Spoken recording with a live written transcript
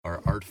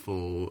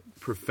artful,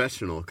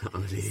 professional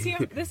comedy. See,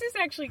 this is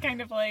actually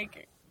kind of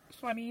like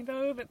funny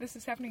though that this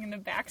is happening in the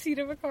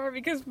backseat of a car,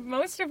 because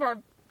most of our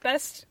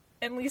best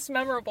and least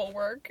memorable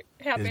work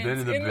happens It's been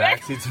in the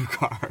backseats of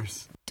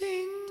cars.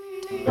 Ding,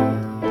 ding.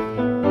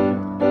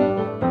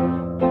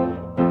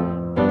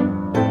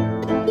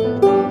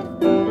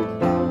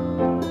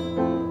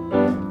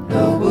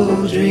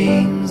 Noble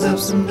dreams of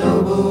some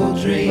noble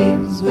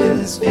dreams, with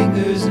his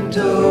fingers and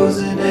toes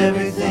and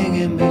everything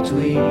in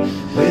between,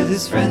 with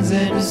his friends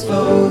and his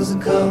foes,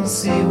 and come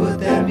see what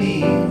that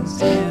means.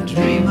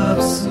 Dream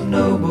of some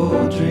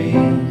noble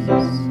dreams.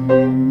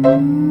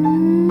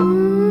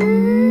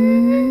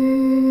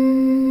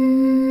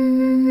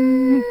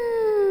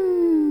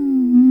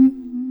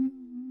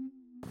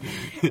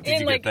 Did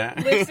and you like get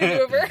that? listen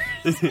to a verse.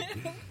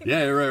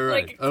 Yeah,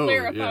 right. Like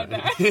clarify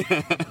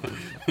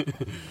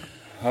that.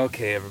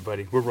 Okay,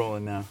 everybody, we're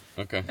rolling now.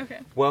 Okay.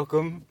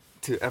 Welcome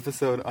to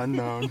episode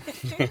unknown of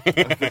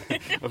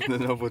the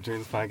Noble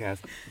Dreams podcast.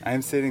 I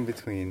am sitting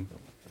between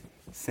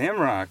Sam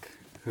Rock,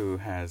 who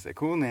has a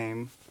cool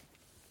name,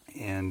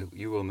 and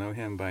you will know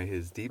him by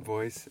his deep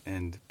voice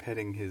and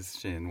petting his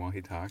shin while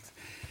he talks,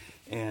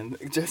 and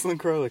Jesselyn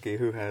Krolicki,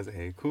 who has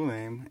a cool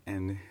name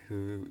and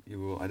who you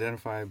will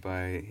identify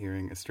by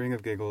hearing a string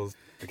of giggles,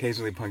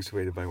 occasionally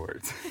punctuated by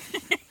words.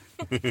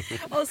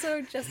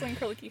 Also, Jesselyn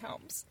Krolicki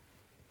Helms.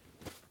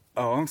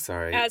 Oh, I'm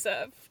sorry. As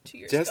of 2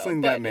 years ago.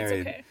 Jesselyn got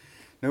married. Okay.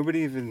 Nobody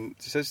even,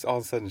 just all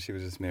of a sudden she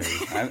was just married.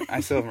 I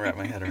still haven't wrapped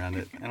my head around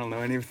it. I don't know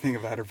anything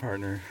about her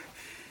partner.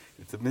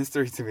 It's a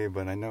mystery to me,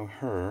 but I know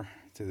her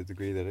to the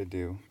degree that I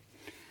do.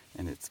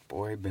 And it's,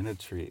 boy, been a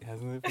treat,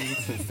 hasn't it been,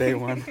 since day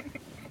one?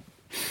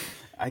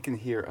 I can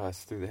hear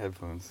us through the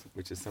headphones,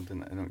 which is something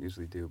that I don't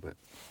usually do, but...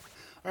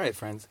 All right,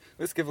 friends,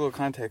 let's give a little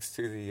context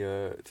to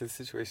the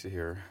situation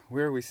here.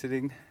 Where are we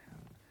sitting?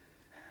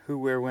 Who,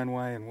 where, when,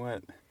 why, and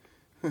what?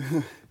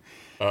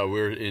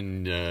 We're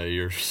in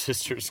your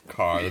sister's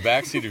car, the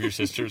backseat of your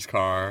sister's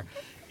car,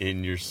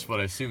 in your what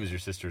I assume is your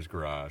sister's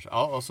garage.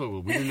 Also,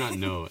 we do not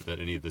know that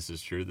any of this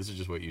is true. This is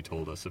just what you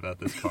told us about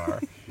this car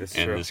and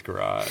true. This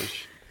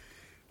garage.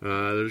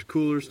 There's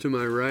coolers to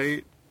my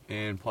right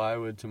and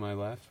plywood to my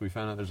left. We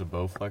found out there's a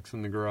Bowflex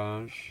in the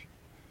garage.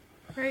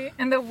 Right,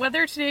 and the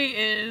weather today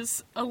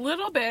is a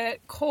little bit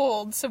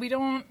cold, so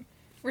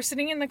we're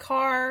sitting in the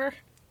car,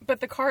 but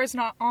the car is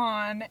not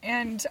on,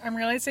 and I'm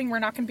realizing we're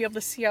not going to be able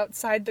to see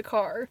outside the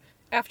car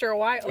after a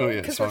while,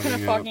 because we're kind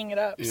of fogging it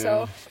up, yeah.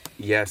 So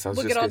yes, I was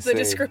we'll just get all the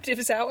say,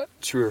 descriptives out.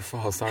 True or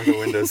false, are the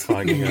windows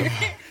fogging up?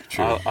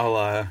 True.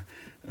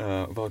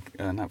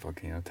 Not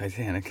volcano,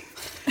 Titanic.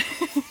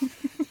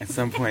 At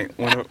some point,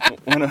 one of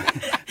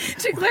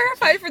to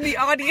clarify for the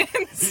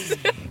audience,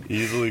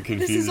 easily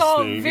confused. This is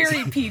all things.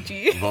 Very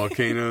PG.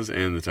 Volcanoes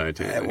and the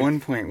Titanic. At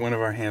one point, one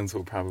of our hands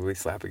will probably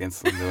slap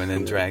against the window and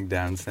then drag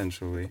down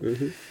sensually.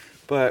 Mm-hmm.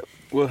 But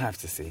we'll have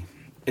to see.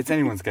 It's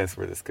anyone's guess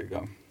where this could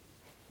go.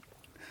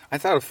 I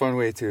thought a fun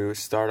way to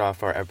start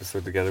off our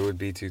episode together would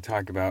be to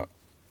talk about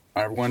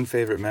our one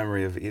favorite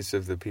memory of each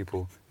of the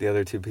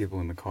other two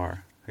people in the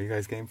car. Are you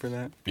guys game for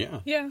that?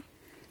 Yeah. Yeah.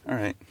 All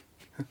right.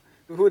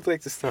 Who would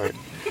like to start?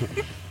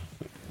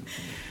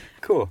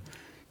 Cool.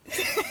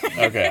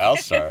 Okay, I'll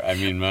start. I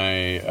mean,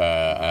 my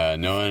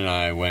Noah and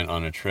I went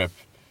on a trip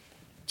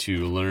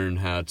to learn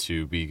how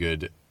to be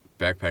good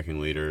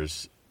backpacking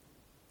leaders.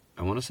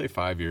 I want to say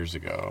 5 years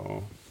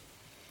ago.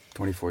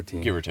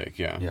 2014. Give or take,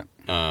 yeah.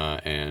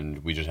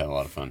 And we just had a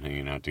lot of fun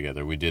hanging out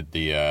together. We did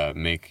the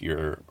make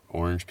your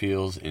orange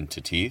peels into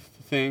teeth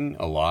thing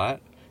a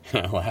lot.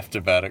 I laughed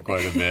about it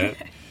quite a bit.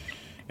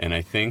 And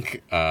I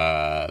think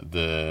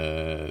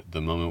the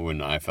moment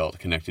when I felt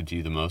connected to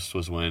you the most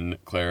was when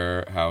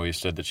Claire Howie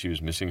said that she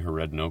was missing her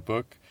red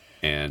notebook.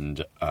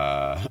 And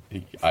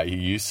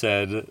you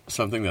said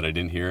something that I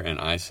didn't hear, and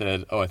I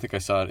said, oh, I think I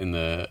saw it in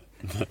the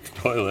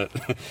toilet.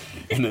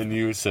 And then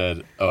you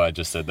said, oh, I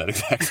just said that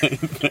exact same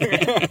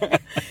thing.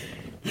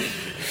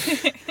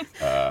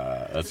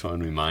 That's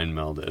when we mind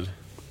melded.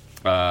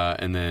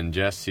 And then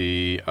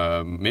Jesse,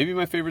 maybe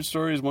my favorite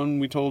story is one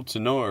we told to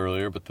Noah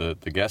earlier, but the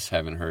guests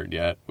haven't heard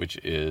yet, which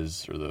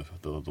is, or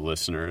the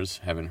listeners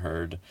haven't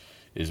heard,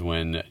 is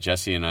when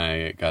Jesse and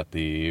I got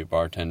the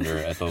bartender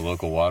at the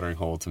local watering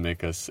hole to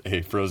make us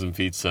a frozen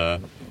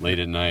pizza late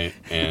at night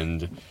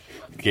and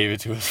gave it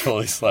to us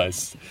fully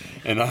sliced.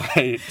 And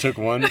I took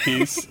one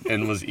piece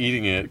and was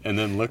eating it and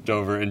then looked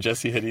over and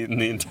Jesse had eaten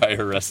the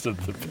entire rest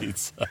of the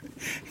pizza.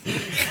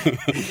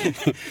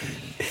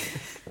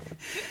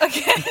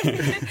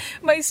 Again,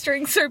 my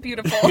strengths are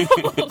beautiful.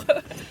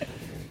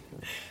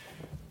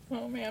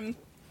 Oh, man.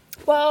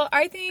 Well,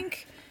 I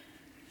think...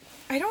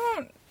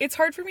 It's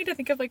hard for me to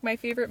think of, like, my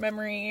favorite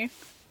memory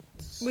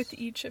with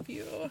each of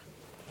you.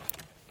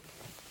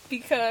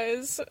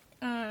 Because,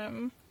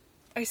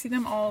 I see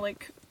them all,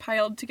 like,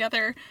 piled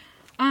together.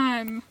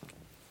 One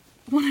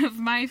of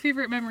my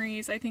favorite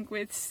memories, I think,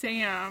 with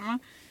Sam,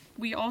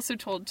 we also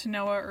told to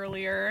Noah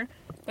earlier,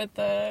 but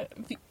the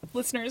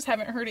listeners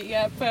haven't heard it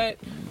yet, but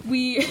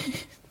we,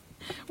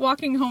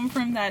 walking home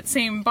from that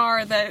same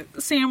bar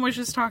that Sam was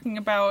just talking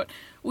about,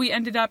 we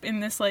ended up in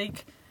this,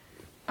 like,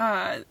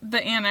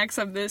 the annex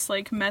of this,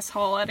 like, mess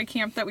hall at a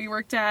camp that we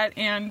worked at,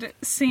 and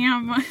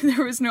Sam,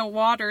 there was no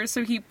water,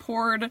 so he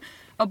poured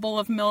a bowl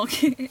of milk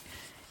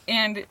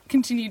and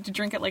continued to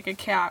drink it like a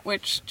cat,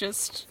 which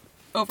just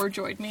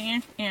overjoyed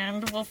me,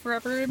 and will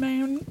forever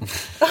remain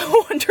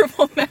a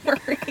wonderful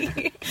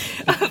memory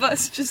of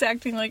us just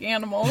acting like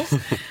animals.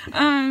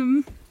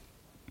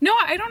 No,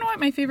 I don't know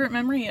what my favorite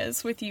memory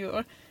is with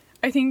you.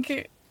 I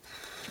think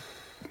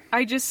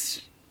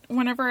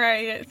whenever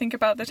I think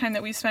about the time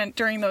that we spent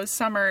during those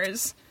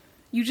summers,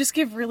 you just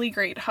give really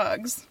great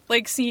hugs.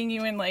 Like, seeing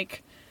you and,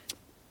 like,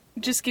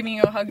 just giving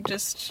you a hug,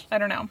 just, I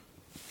don't know.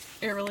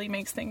 It really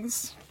makes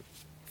things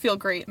feel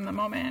great in the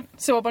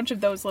moment. So a bunch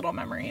of those little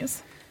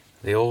memories.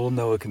 The old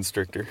Noah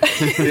constrictor.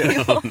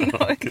 The old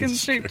Noah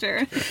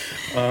constrictor.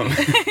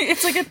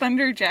 It's like a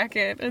thunder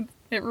jacket.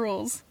 It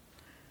rules.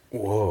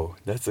 Whoa,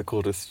 that's a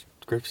cool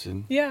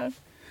description. Yeah.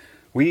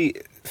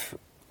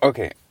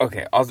 Okay.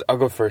 I'll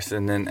go first,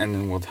 and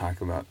then we'll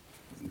talk about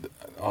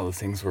all the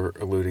things we're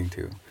alluding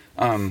to.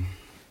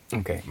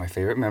 Okay, my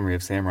favorite memory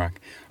of Sam Rock.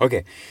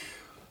 Okay,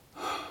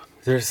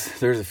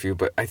 there's a few,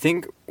 but I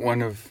think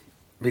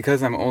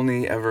because I'm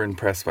only ever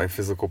impressed by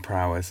physical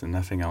prowess and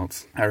nothing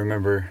else. I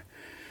remember.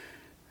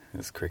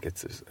 This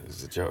crickets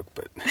is a joke,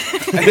 but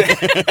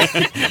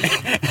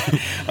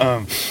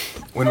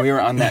when we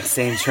were on that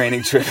same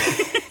training trip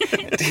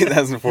in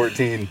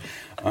 2014,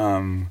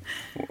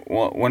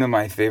 one of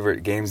my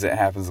favorite games that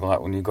happens a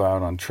lot when you go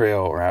out on trail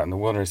or out in the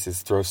wilderness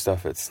is throw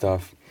stuff at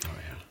stuff. Oh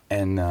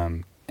yeah.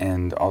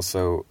 And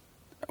also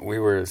we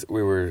were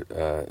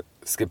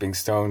skipping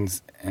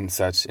stones and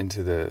such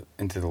into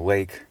the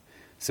lake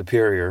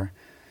Superior,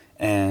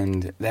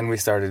 and then we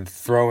started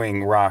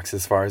throwing rocks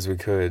as far as we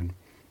could.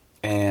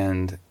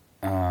 And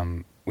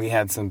we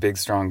had some big,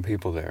 strong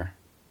people there.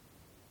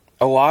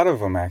 A lot of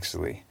them,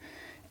 actually.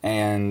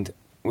 And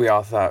we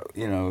all thought,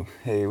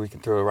 hey, we can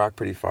throw a rock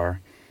pretty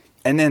far.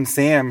 And then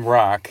Sam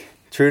Rock,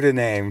 true to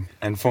name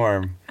and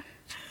form,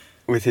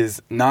 with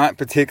his not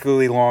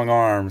particularly long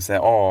arms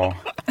at all,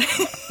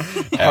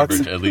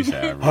 average, at least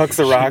average, hucks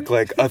a rock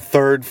like a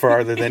third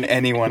farther than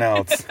anyone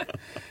else.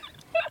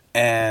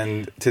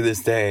 And to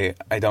this day,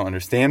 I don't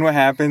understand what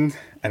happened.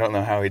 I don't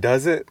know how he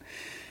does it.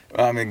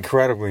 I'm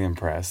incredibly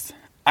impressed.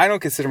 I don't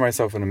consider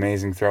myself an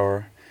amazing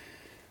thrower,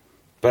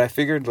 but I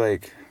figured,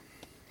 like,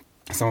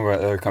 some of our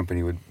other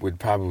company would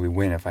probably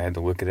win if I had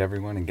to look at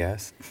everyone and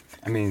guess.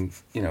 I mean,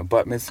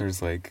 Butt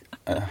Mitzner's like,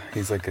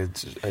 he's like a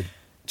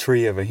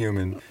tree of a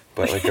human,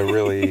 but like a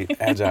really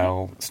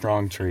agile,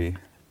 strong tree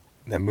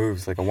that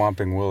moves like a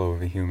whomping willow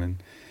of a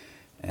human.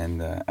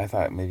 And I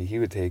thought maybe he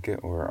would take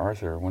it, or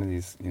Arthur, or one of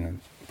these,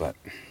 but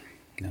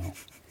no.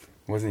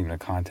 It wasn't even a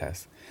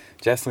contest.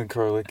 Jesselyn,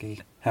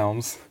 Krolicki,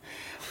 Helms.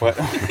 What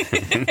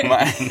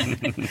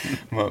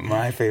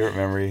my favorite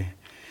memory,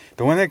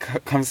 the one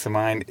that comes to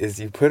mind is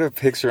you put a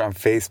picture on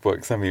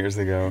Facebook some years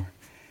ago,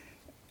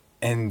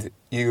 and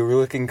you were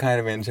looking kind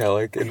of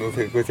angelic and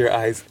with your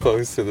eyes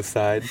closed to the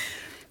side,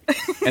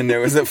 and there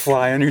was a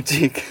fly on your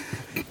cheek,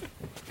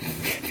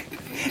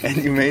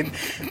 and you made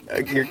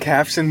your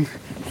caption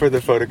for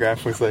the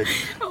photograph was like,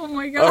 "Oh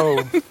my god!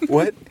 Oh,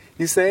 what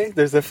you say?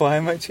 There's a fly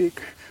on my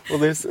cheek." Well,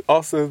 there's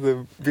also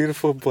the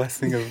beautiful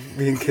blessing of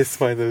being kissed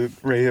by the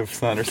ray of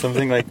sun or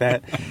something like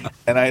that.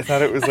 And I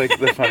thought it was like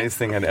the funniest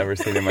thing I'd ever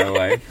seen in my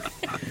life.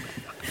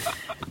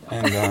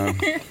 And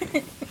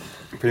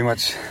pretty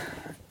much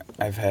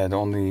I've had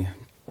only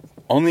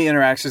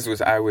interactions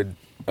which I would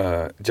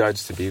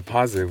judge to be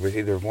positive with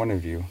either one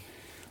of you,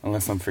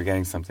 unless I'm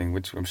forgetting something,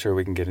 which I'm sure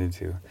we can get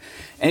into.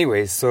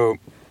 Anyways, so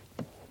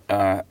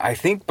I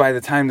think by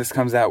the time this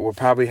comes out, we'll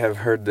probably have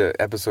heard the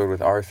episode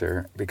with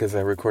Arthur, because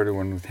I recorded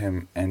one with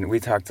him, and we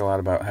talked a lot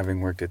about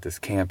having worked at this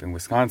camp in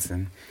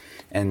Wisconsin,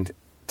 and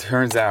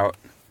turns out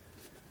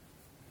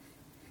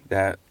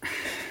that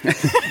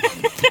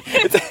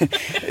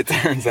it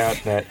turns out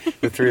that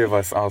the three of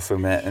us also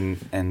met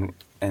and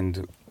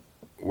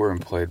were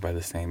employed by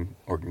the same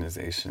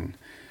organization,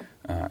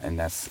 and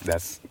that's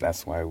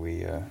why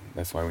we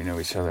know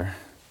each other.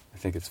 I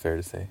think it's fair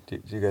to say.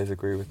 Do you guys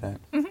agree with that?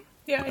 Mm-hmm.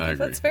 Yeah, I think agree.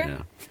 That's fair.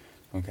 Yeah.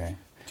 Okay.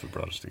 That's what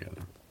brought us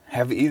together.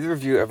 Have either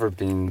of you ever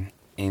been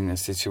in a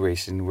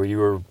situation where you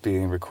were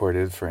being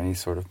recorded for any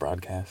sort of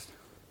broadcast?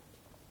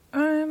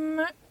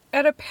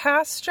 At a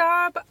past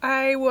job,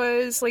 I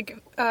was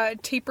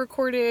tape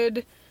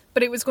recorded,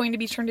 but it was going to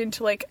be turned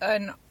into like a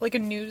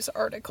news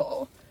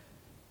article.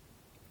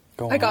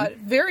 I got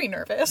very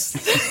nervous.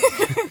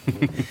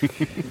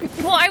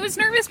 Well, I was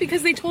nervous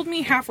because they told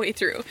me halfway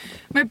through.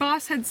 My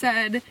boss had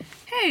said,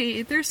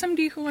 "Hey, there's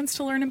somebody who wants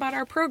to learn about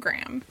our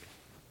program.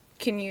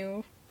 Can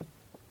you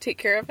take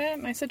care of it?"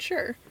 And I said,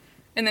 "Sure."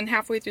 And then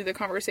halfway through the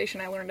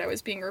conversation, I learned I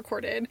was being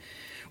recorded,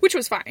 which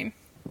was fine.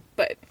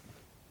 But...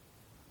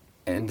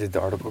 And did the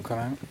article come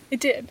out?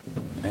 It did.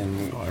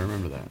 And I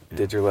remember that. Yeah.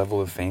 Did your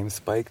level of fame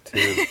spike to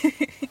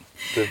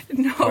the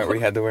point where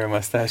you had to wear a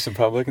mustache in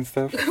public and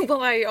stuff?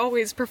 Well, I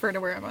always prefer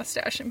to wear a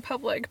mustache in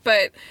public,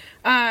 but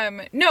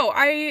no,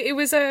 it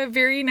was a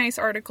very nice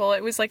article.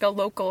 It was like a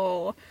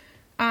local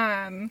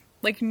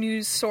like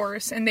news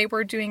source, and they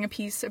were doing a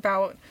piece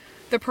about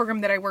the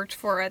program that I worked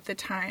for at the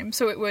time.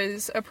 So it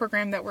was a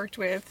program that worked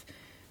with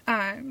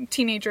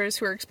teenagers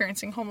who are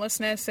experiencing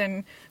homelessness,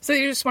 and so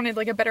they just wanted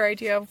like a better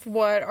idea of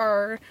what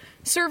our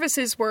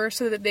services were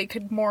so that they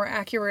could more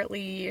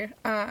accurately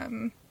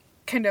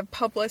kind of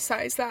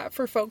publicize that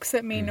for folks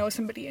that may know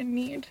somebody in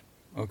need.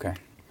 Okay.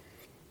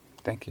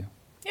 Thank you.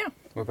 Yeah.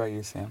 What about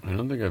you, Sam? I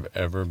don't think I've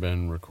ever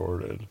been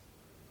recorded.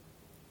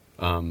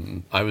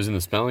 I was in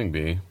the spelling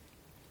bee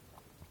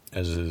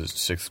as a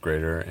 6th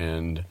grader,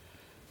 and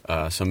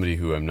somebody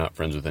who I'm not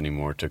friends with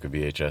anymore took a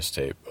VHS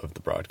tape of the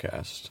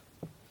broadcast.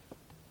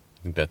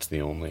 I think that's the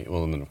only...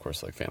 Well, and then, of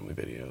course, like family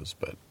videos,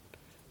 but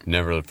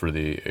never for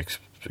the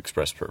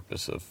express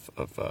purpose of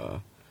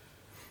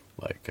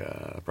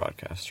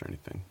broadcast or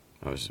anything.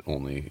 I was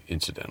only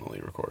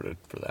incidentally recorded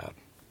for that.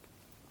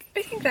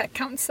 I think that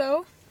counts,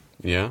 though.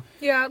 Yeah?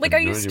 Yeah, like I I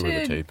have no used idea where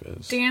the to tape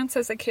is. dance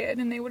as a kid,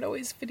 and they would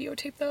always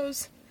videotape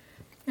those.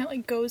 And it,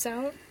 like, goes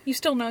out. You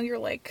still know you're,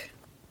 like...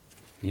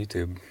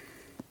 YouTube.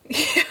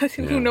 Yeah,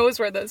 who knows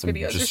where those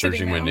videos I'm just are sitting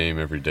searching my now. name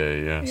every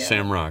day, yeah.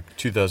 Sam Rock,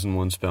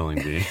 2001 spelling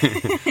bee.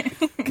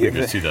 It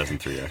was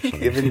 2003,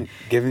 actually.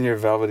 Given your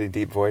velvety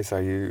deep voice,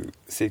 are you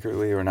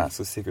secretly or not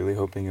so secretly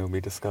hoping you'll be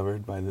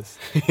discovered by this?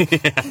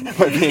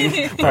 By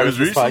being part I of was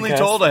this recently podcast?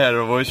 told I had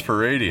a voice for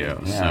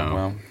radio. Yeah, so,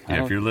 well, I if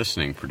don't- you're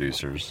listening,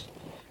 producers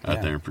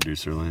out there in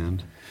producer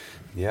land.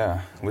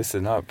 Yeah,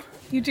 listen up.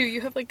 You do.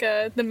 You have, like,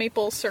 the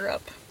maple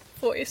syrup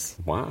voice.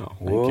 Wow,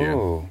 thank Whoa.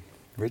 you.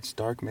 Rich,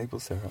 dark maple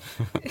syrup.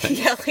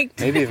 Yeah, like...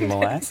 Maybe even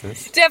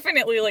molasses.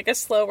 Definitely, like, a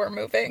slower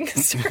moving Do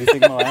syrup. you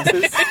think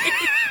molasses?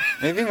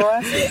 Maybe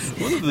molasses.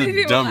 One of the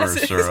Maybe dumber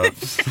molasses.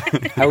 syrups.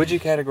 How would you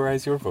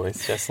categorize your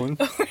voice, Jesselyn?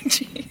 Oh,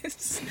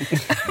 jeez.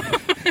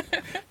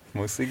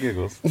 Mostly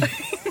giggles.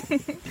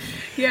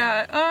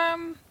 Yeah,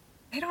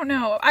 I don't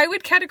know. I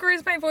would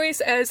categorize my voice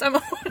as I'm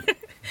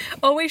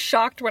always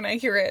shocked when I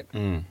hear it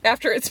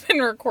after it's been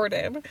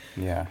recorded.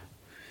 Yeah.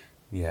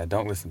 Yeah,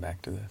 don't listen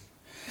back to this.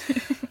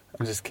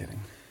 I'm just kidding.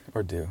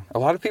 Or do. A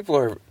lot of people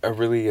are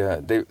really,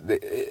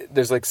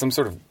 there's like some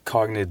sort of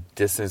cognitive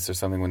dissonance or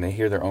something when they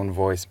hear their own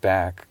voice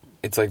back.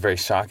 It's like very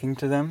shocking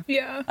to them.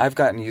 Yeah. I've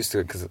gotten used to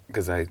it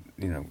because I,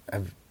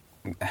 I've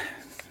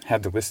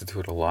had to listen to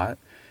it a lot.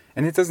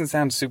 And it doesn't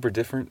sound super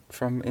different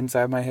from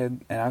inside my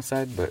head and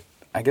outside, but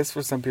I guess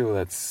for some people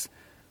there's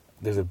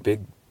a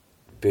big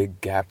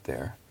gap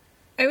there.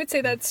 I would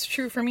say that's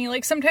true for me.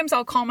 Like, sometimes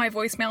I'll call my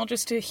voicemail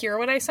just to hear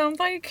what I sound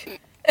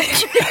like.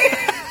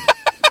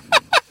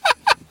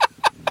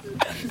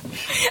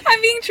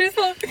 I'm being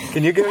truthful.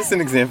 Can you give us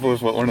an example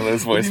of what one of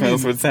those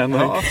voicemails would sound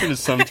How like? often is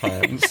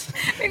sometimes?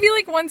 Maybe,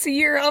 like, once a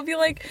year, I'll be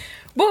like,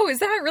 whoa, is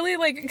that really,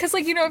 like... Because,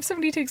 like, if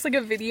somebody takes, like,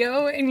 a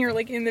video and you're,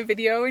 like, in the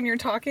video and you're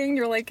talking,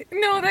 you're like,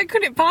 no, that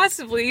couldn't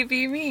possibly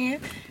be me.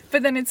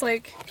 But then it's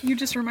like, you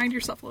just remind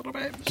yourself a little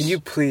bit. Can you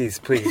please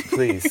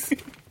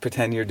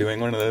pretend you're doing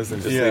one of those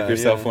and just leave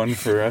yourself one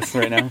for us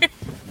right now?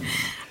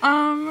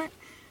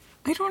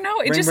 I don't know.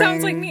 It Bring, just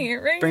sounds like bring. me,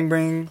 right?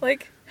 Bring.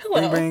 Like,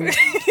 hello. Bring.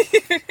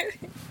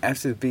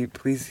 After the beep,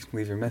 please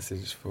leave your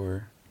message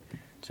for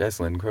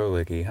Jesselyn,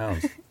 Krolicki,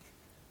 Helms.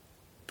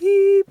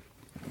 Beep.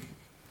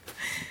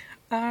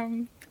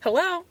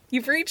 Hello.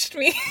 You've reached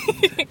me.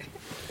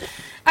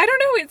 I don't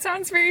know. It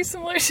sounds very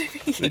similar to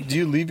me. Do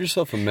you leave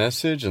yourself a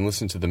message and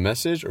listen to the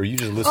message, or you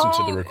just listen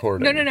to the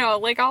recording? No.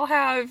 Like, I'll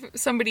have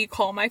somebody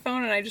call my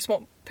phone and I just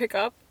won't pick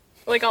up.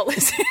 Like, I'll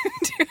listen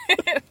to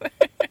it.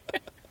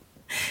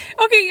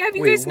 Okay, have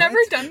you guys never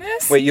done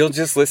this? Wait, you'll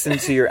just listen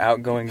to your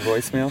outgoing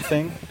voicemail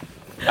thing?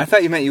 I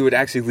thought you meant you would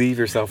actually leave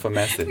yourself a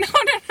message. No.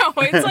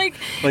 It's like...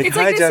 Like, it's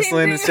hi, like the same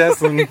Jesselyn, thing. it's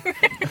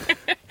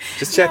Jesselyn.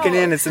 Just checking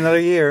in, it's another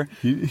year.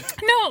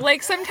 No,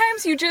 like,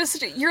 sometimes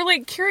you're,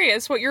 like,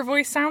 curious what your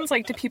voice sounds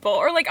like to people.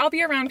 Or, like, I'll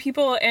be around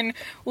people and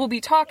we'll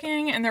be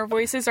talking and their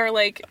voices are,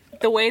 like,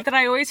 the way that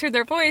I always hear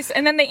their voice.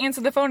 And then they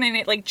answer the phone and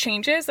it, like,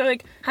 changes. They're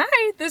like,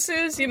 hi, this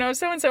is,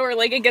 so-and-so. Or,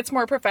 like, it gets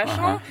more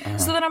professional.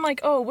 So then I'm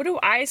like, oh, what do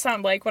I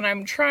sound like when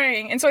I'm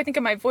trying? And so I think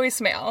of my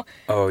voicemail.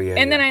 Oh, yeah.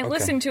 And then I okay.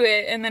 listen to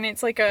it and then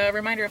it's, like, a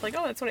reminder of, like,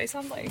 oh, that's what I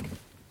sound like.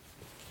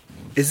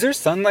 Is there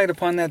sunlight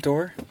upon that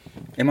door?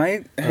 Am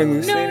I No,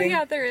 hallucinating?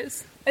 yeah, there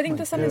is. I think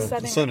the sun is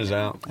setting. The sun is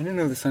out. I didn't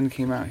know the sun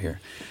came out here.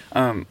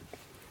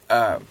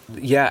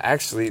 Yeah,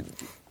 actually,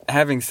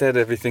 having said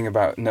everything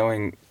about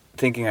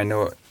thinking I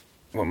know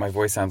what my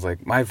voice sounds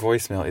like, my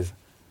voicemail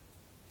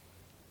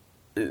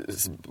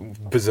is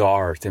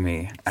bizarre to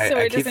me. So I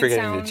it keep doesn't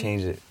forgetting sound to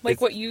change it. Like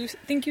It's what you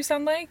think you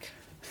sound like?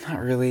 not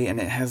really, and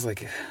it has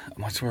like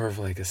much more of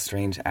like a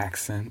strange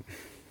accent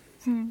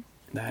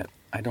that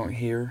I don't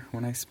hear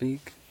when I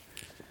speak.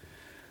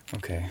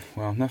 Okay,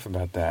 well, enough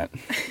about that.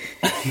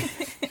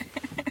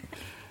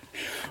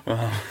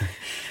 I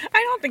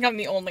don't think I'm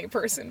the only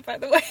person, by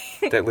the way.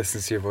 That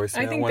listens to your voicemail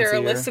I think once there are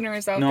a year?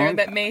 listeners out No, there I'm-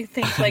 that may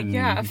think, like,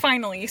 yeah,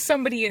 finally,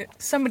 somebody on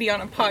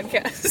a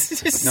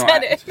podcast just No,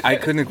 said it. I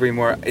couldn't agree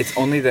more. It's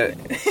only that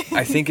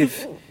I think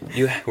if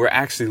you were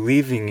actually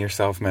leaving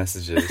yourself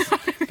messages,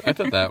 I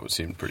thought that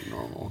seemed pretty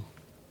normal.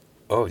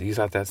 Oh, you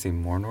thought that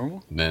seemed more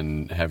normal?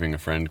 than having a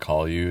friend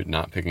call you,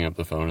 not picking up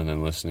the phone, and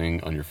then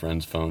listening on your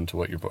friend's phone to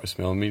what your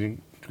voicemail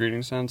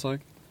greeting sounds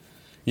like?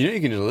 You know you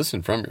can just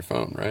listen from your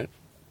phone, right?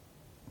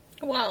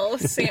 Well,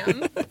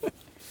 Sam,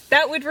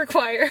 that would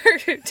require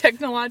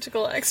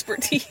technological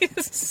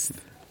expertise.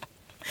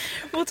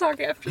 We'll talk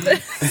after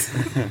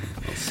this.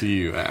 I'll see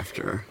you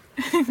after.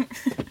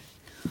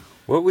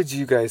 What would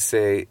you guys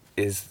say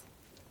is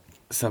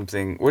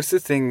something... What's the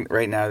thing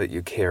right now that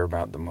you care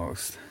about the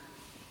most?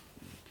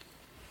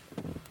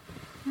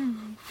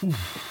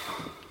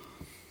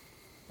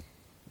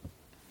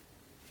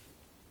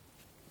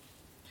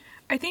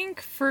 I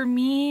think for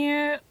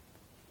me,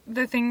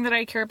 the thing that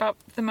I care about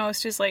the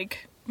most is,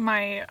 like,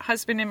 my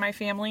husband and my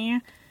family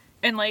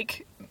and,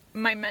 like,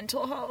 my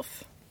mental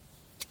health.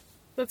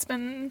 That's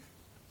been,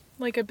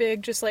 like, a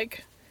big, just,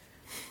 like,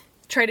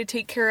 try to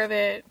take care of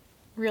it,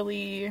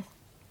 really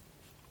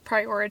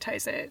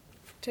prioritize it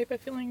type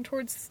of feeling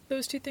towards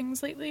those two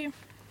things lately.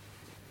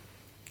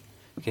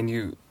 Can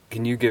you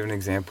give an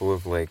example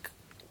of, like,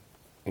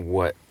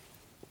 what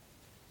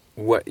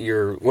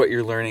you're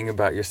learning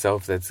about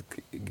yourself that's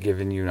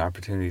given you an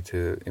opportunity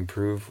to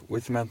improve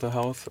with mental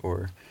health,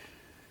 or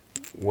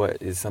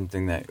what is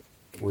something that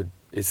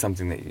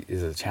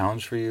is a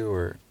challenge for you,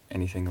 or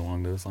anything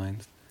along those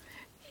lines?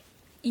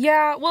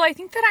 Yeah, well, I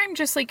think that I'm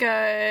just, like,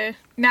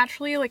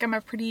 naturally, like, I'm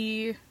a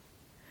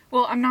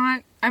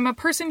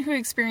person who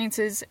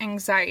experiences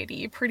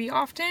anxiety pretty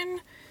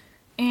often,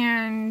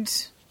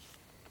 and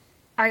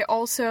I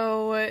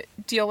also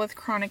deal with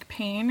chronic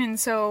pain, and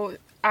so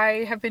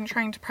I have been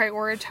trying to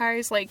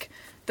prioritize, like,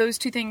 those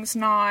two things,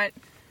 not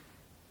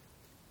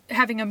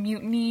having a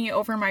mutiny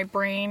over my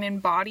brain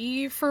and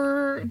body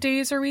for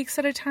days or weeks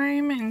at a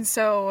time, and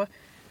so,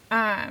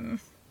 I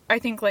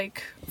think,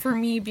 like, for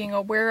me, being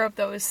aware of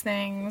those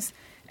things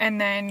and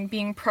then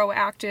being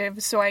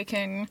proactive so I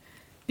can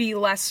be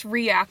less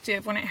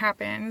reactive when it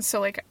happens. So,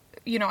 like,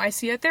 you know, I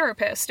see a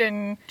therapist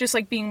and just,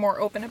 like, being more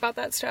open about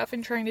that stuff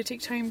and trying to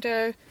take time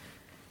to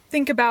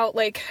think about,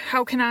 like,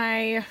 how can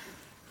I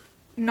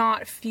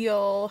not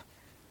feel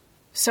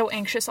so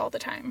anxious all the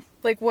time?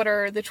 Like, what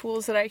are the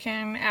tools that I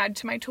can add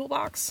to my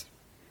toolbox?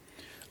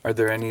 Are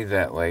there any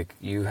that, like,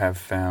 you have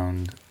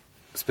found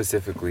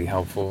specifically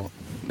helpful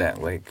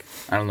that, like,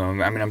 I don't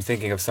know, I mean, I'm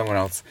thinking of someone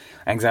else.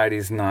 Anxiety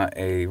is not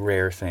a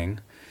rare thing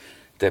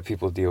that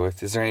people deal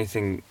with. Is there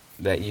anything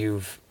that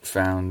you've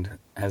found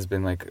has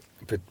been, like,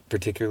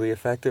 particularly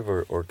effective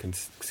or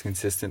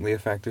consistently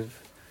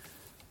effective?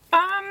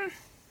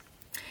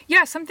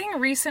 Yeah, something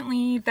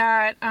recently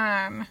that,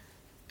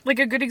 like,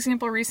 a good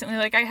example recently,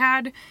 like, I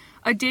had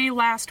a day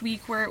last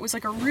week where it was,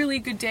 like, a really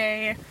good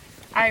day.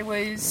 I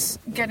was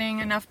getting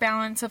enough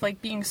balance of, like,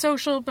 being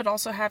social, but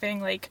also having,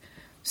 like,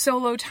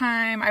 solo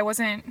time. I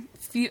wasn't,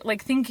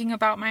 thinking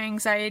about my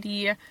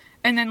anxiety.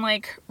 And then,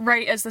 like,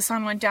 right as the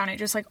sun went down, it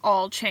just, like,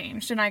 all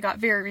changed. And I got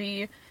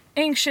very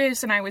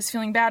anxious, and I was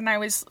feeling bad, and I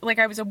was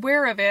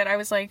aware of it. I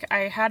was like,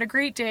 I had a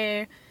great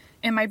day,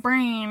 and my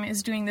brain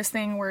is doing this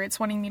thing where it's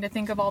wanting me to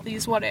think of all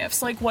these what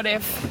ifs. Like, what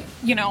if,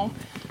 you know,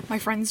 my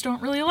friends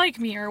don't really like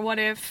me? Or what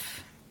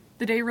if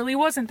the day really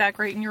wasn't that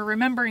great and you're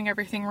remembering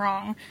everything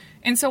wrong?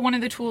 And so one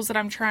of the tools that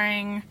I'm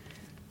trying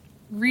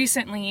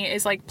recently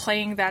is, like,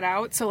 playing that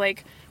out. So,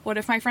 like, what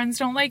if my friends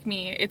don't like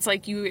me? It's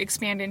like you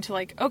expand into,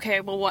 like,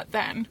 okay, well, what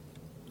then?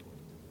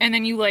 And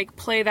then you, like,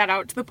 play that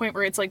out to the point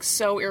where it's, like,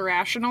 so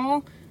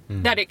irrational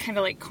that it kind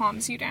of, like,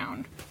 calms you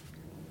down.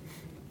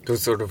 So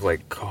it's sort of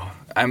like,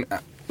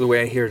 the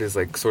way I hear it is,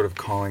 like, sort of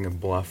calling a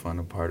bluff on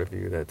a part of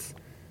you that's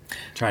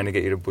trying to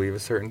get you to believe a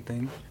certain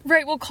thing.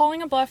 Right, well,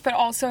 calling a bluff, but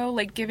also,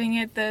 like, giving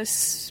it the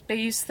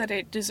space that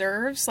it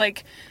deserves.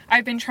 Like,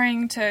 I've been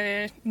trying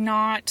to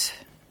not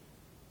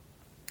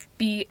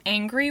be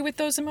angry with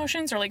those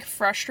emotions or, like,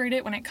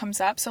 frustrated when it comes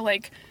up. So,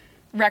 like,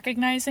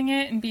 recognizing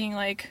it and being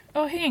like,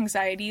 oh, hey,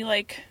 anxiety,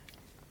 like,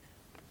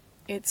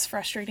 it's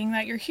frustrating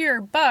that you're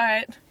here,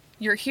 but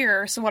you're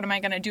here, so what am I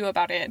going to do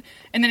about it?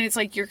 And then it's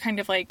like you're kind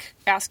of, like,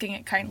 asking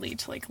it kindly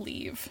to, like,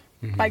 leave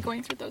by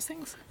going through those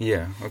things.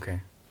 Yeah,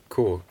 okay.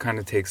 Cool. Kind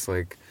of takes,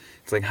 like,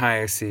 it's like,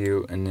 hi, I see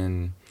you, and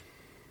then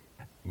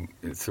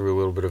through a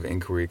little bit of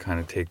inquiry kind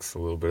of takes a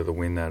little bit of the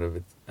wind out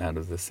of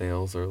the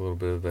sails, or a little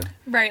bit of the...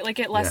 Right, like,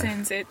 it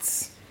lessens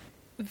its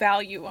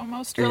value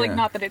almost. Or, like,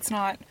 not that it's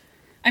not...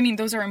 I mean,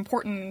 those are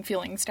important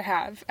feelings to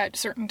have at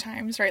certain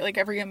times, right? Like,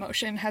 every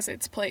emotion has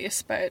its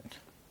place, but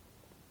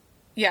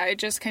yeah, it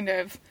just kind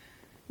of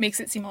makes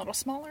it seem a little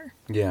smaller.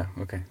 Yeah,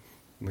 okay.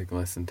 Like,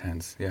 less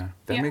intense. Yeah,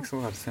 that makes a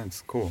lot of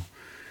sense. Cool.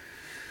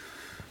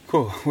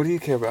 What do you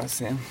care about,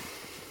 Sam?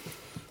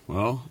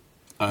 Well,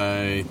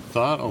 I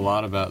thought a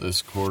lot about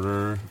this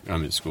quarter.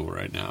 I'm in school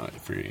right now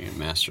for a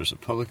Master's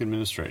of Public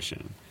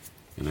Administration.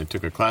 And I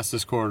took a class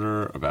this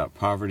quarter about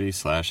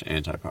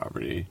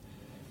poverty/anti-poverty.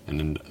 And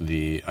then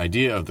the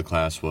idea of the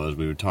class was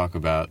we would talk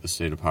about the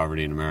state of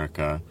poverty in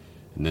America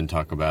and then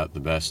talk about the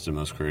best and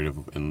most creative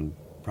and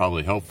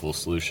probably helpful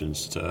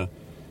solutions to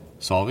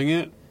solving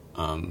it.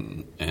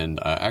 And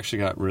I actually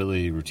got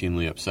really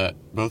routinely upset,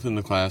 both in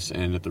the class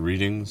and at the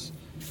readings,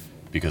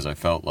 because I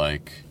felt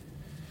like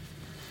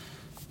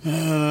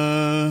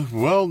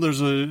Well,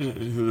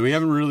 we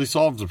haven't really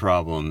solved the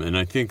problem, and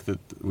I think that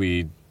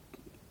we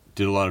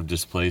did a lot of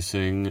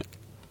displacing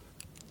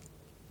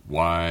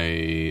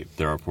why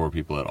there are poor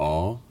people at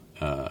all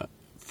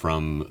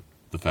from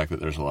the fact that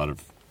there's a lot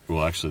of,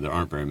 well, actually there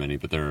aren't very many,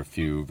 but there are a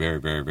few very,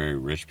 very, very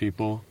rich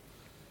people,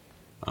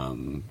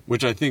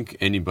 which I think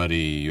anybody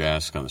you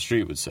ask on the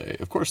street would say,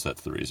 of course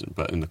that's the reason.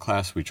 But in the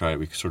class we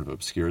sort of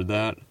obscured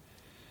that.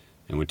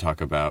 And we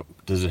talk about,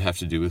 does it have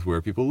to do with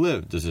where people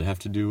live? Does it have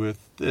to do with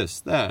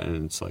this, that?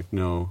 And it's like,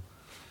 no,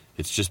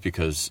 it's just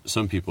because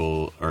some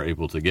people are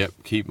able to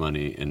keep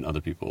money and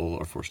other people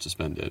are forced to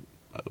spend it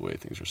by the way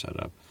things are set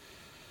up.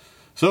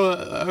 So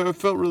I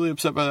felt really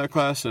upset by that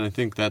class, and I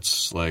think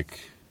that's like,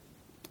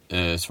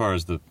 as far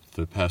as the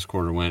past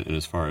quarter went and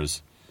as far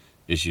as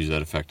issues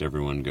that affect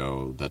everyone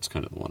go, that's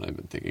kind of the one I've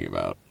been thinking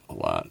about a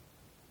lot.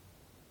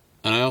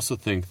 And I also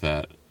think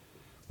that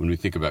when we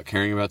think about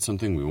caring about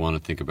something, we want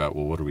to think about,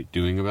 well, what are we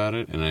doing about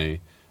it? And I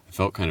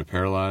felt kind of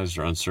paralyzed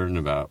or uncertain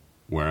about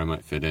where I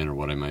might fit in or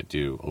what I might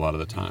do a lot of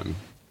the time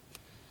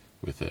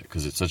with it,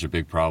 because it's such a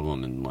big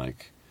problem. And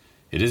like,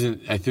 it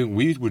isn't, I think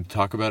we would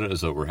talk about it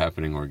as though it were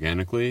happening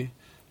organically,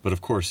 but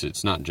of course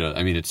it's not just,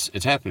 I mean,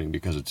 it's happening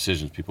because of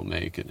decisions people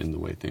make and the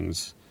way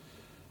things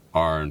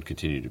are and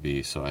continue to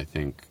be. So I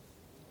think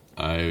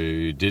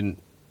I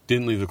didn't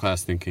leave the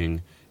class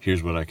thinking,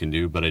 here's what I can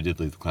do, but I did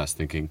leave the class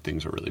thinking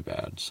things are really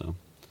bad. So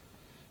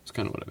it's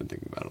kind of what I've been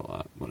thinking about a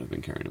lot, what I've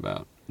been caring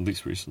about, at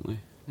least recently.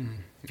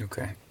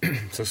 Okay.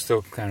 So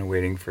still kind of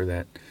waiting for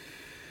that.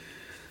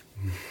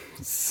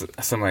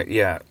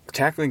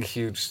 Tackling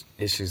huge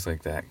issues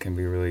like that can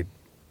be really,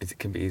 it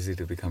can be easy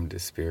to become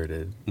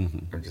dispirited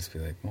or just be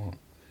like, well, what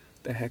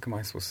the heck am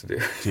I supposed to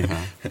do?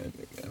 Yeah.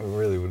 I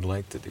really would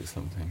like to do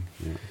something.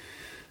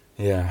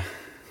 Yeah.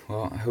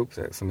 Well, I hope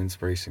that some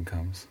inspiration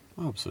comes.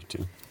 I hope so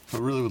too. I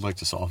really would like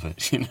to solve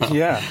it, you know?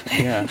 Yeah.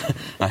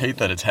 I hate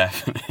that it's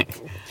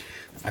happening.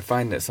 I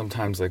find that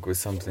sometimes, like, with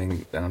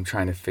something that I'm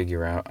trying to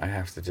figure out, I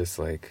have to just,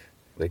 like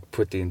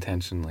put the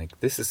intention, like,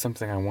 this is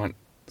something I want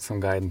some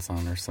guidance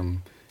on or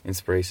some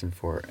inspiration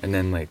for. And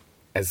then, like,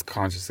 as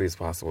consciously as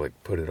possible,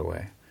 like, put it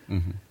away.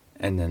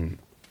 And then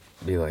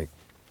be like,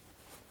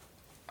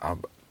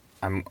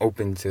 I'm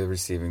open to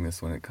receiving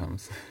this when it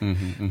comes.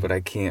 But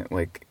I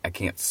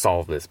can't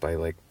solve this by,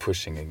 like,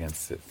 pushing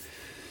against it.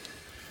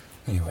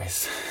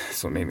 Anyways,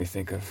 that's what made me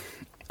think of.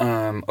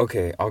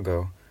 Okay, I'll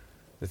go.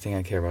 The thing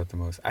I care about the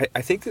most.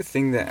 I think the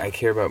thing that I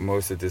care about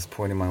most at this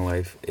point in my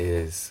life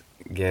is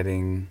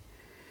getting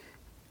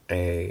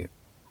a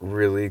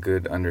really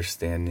good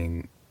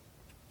understanding,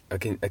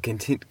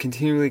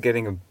 continually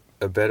getting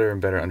a better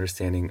and better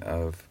understanding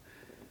of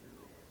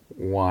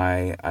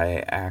why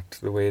I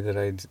act the ways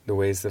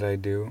that I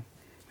do,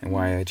 and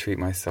why I treat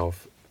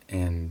myself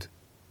and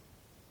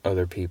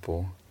other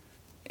people,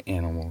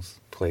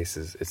 animals,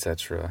 places,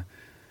 etc.,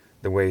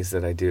 the ways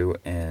that I do,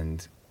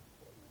 and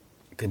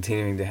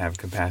continuing to have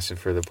compassion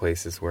for the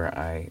places where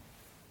I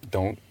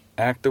don't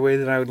act the way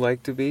that I would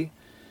like to be,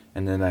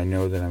 and that I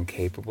know that I'm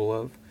capable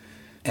of.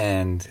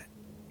 And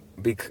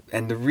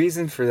the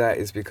reason for that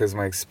is because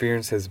my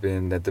experience has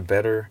been that the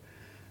better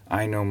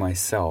I know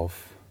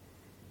myself,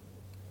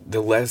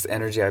 the less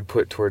energy I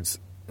put towards,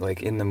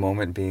 like, in the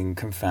moment being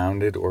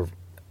confounded or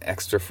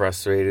extra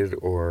frustrated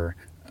or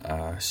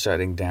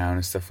shutting down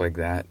and stuff like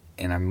that.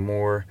 And I'm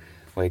more,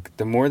 like,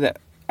 the more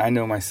that I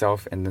know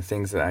myself and the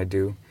things that I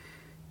do,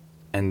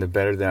 and the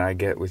better that I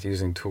get with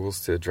using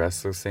tools to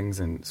address those things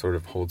and sort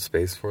of hold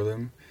space for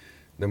them,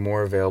 the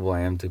more available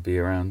I am to be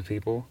around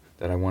people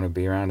that I want to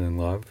be around and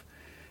love.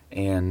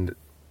 And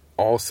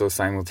also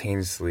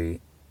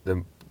simultaneously,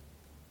 the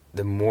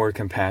more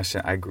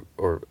compassion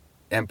or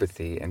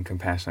empathy and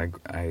compassion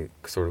I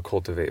sort of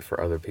cultivate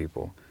for other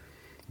people.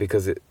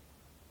 Because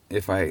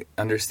if I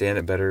understand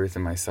it better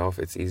within myself,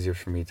 it's easier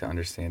for me to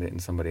understand it in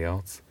somebody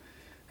else.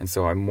 And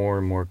so I more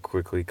and more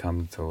quickly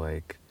come to,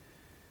 like,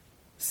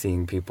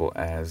 seeing people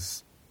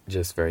as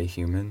just very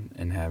human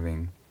and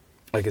having,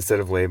 like,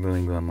 instead of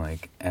labeling them,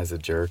 like, as a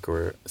jerk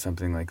or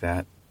something like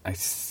that, I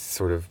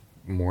sort of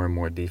more and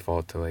more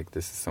default to, like,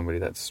 this is somebody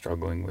that's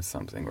struggling with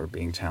something or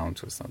being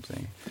challenged with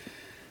something.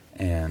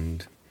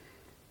 And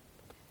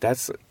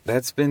that's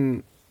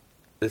been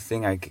the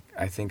thing I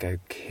think I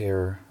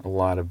care a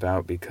lot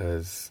about,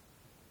 because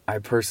I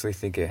personally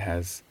think it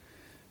has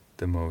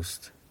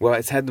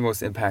it's had the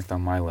most impact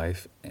on my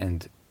life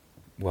and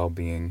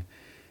well-being.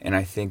 And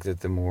I think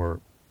that the more,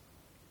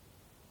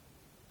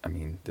 I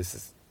mean, this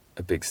is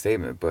a big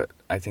statement, but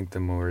I think the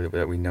more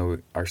that we know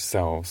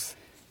ourselves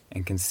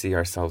and can see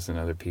ourselves in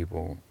other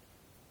people,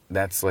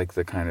 that's, like,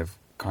 the kind of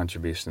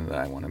contribution that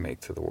I want to make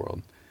to the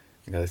world.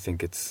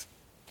 Because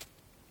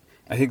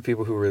I think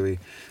people who really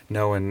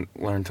know and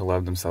learn to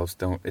love themselves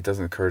it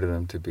doesn't occur to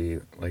them to be,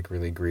 like,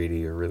 really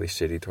greedy or really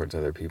shitty towards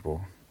other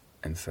people.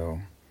 And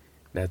so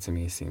that to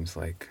me seems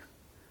like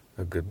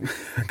a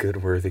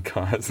good worthy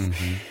cause.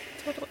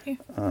 Totally.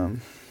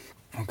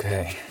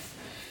 Okay.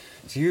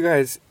 Do you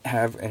guys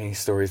have any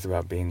stories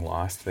about being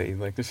lost that you'd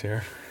like to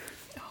share?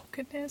 Oh,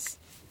 goodness.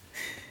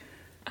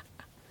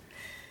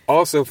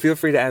 Also, feel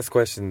free to ask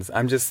questions.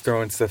 I'm just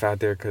throwing stuff out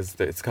there because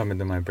it's coming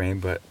to my brain,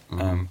 but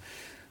I'm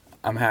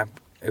happy.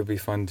 It would be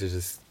fun to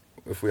just,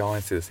 if we all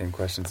answer the same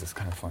questions, it's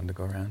kind of fun to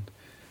go around.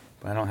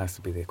 But I don't have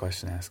to be the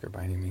question asker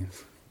by any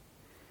means.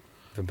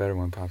 If a better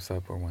one pops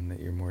up or one that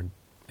you're more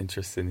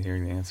interested in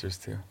hearing the answers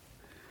to,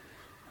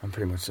 I'm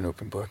pretty much an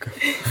open book.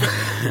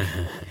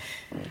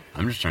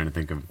 I'm just trying to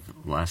think of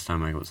last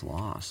time I was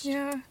lost.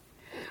 Yeah.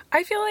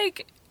 I feel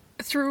like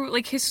through,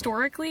 like,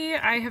 historically,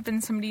 I have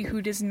been somebody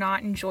who does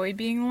not enjoy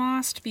being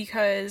lost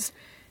because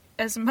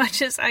as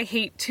much as I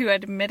hate to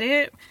admit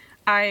it,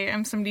 I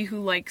am somebody who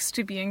likes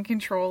to be in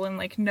control and,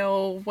 like,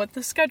 know what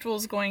the schedule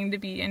is going to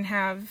be and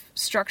have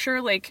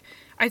structure. Like,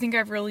 I think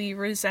I've really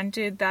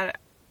resented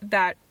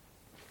that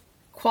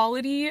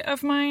quality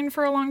of mine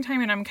for a long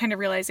time, and I'm kind of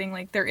realizing,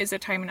 like, there is a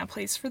time and a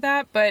place for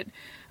that. But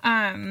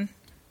I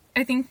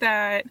think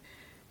that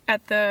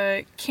at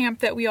the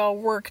camp that we all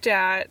worked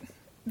at,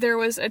 there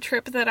was a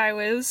trip that I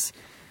was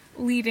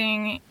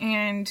leading,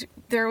 and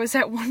there was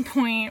at one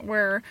point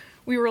where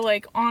we were,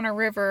 like, on a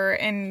river,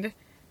 and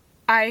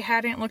I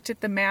hadn't looked at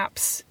the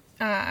maps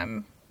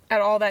at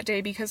all that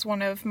day because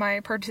one of my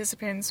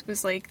participants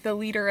was, like, the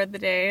leader of the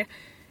day,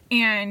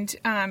 and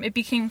it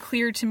became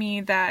clear to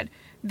me that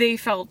they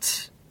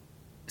felt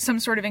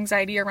some sort of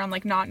anxiety around,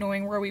 like, not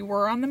knowing where we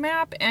were on the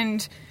map.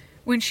 And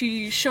when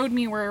she showed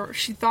me where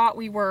she thought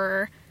we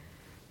were,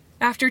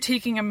 after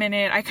taking a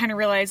minute, I kind of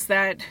realized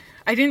that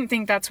I didn't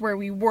think that's where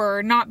we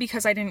were, not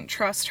because I didn't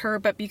trust her,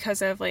 but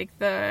because of, like,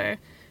 the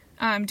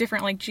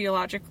different, like,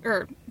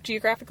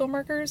 geographical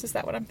markers. Is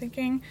that what I'm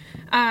thinking?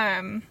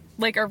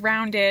 Like,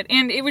 around it.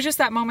 And it was just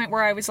that moment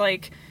where I was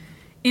like,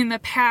 in the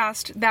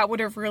past, that would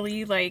have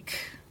really, like,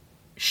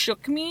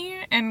 shook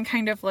me and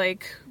kind of,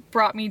 like,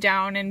 brought me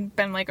down and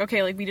been like,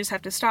 okay, like, we just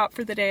have to stop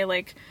for the day.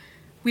 Like,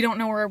 we don't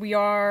know where we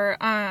are.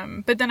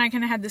 But then I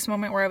kind of had this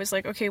moment where I was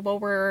like, okay, well,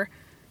 we're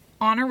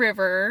on a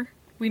river.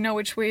 We know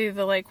which way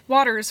the, like,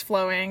 water is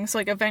flowing. So,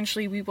 like,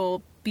 eventually we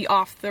will be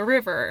off the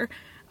river.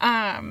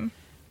 And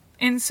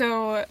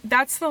so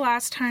that's the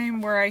last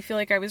time where I feel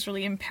like I was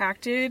really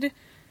impacted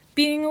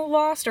being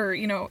lost, or,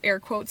 you know, air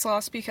quotes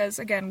lost, because,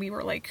 again, we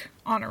were, like,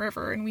 on a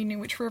river and we knew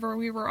which river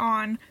we were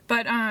on.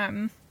 But,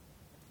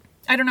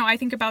 I don't know, I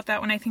think about that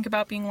when I think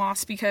about being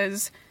lost,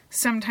 because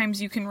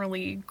sometimes you can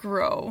really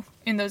grow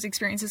in those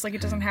experiences. Like,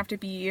 it doesn't have to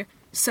be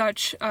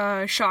such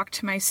a shock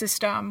to my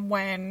system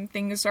when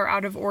things are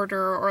out of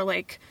order, or,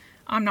 like,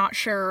 I'm not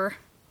sure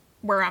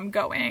where I'm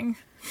going.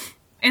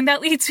 And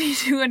that leads me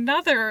to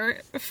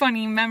another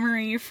funny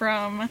memory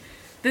from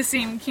the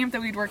same camp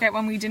that we'd work at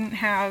when we didn't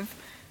have,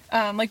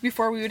 like,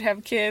 before we would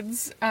have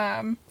kids,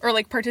 or,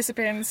 like,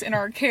 participants in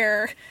our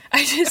care.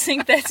 I just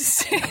think that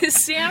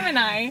Sam and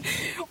I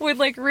would,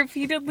 like,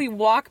 repeatedly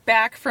walk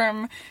back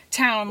from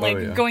town,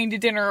 like, going to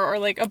dinner or,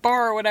 like, a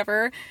bar or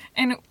whatever,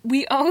 and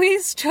we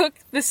always took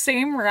the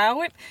same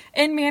route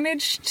and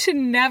managed to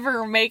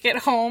never make it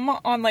home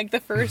on, like,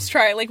 the first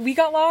try. Like, we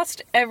got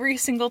lost every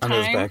single time. On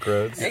those back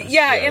roads.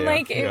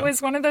 It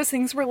was one of those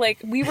things where, like,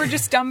 we were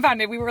just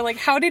dumbfounded. We were like,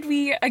 how did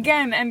we,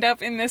 again, end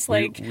up in this,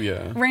 like,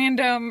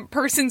 random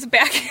person's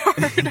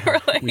backyard?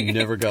 Or, like, we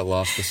never got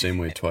lost the same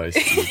way twice.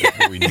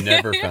 We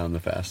never found the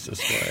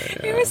fastest way.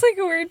 Yeah. It was like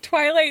a weird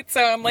Twilight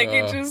Zone. Like,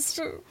 it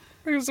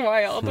was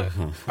wild.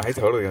 I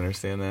totally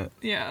understand that.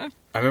 Yeah.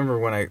 I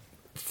remember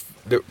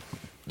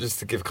just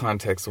to give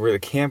context, where the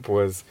camp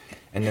was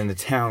and then the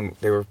town,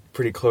 they were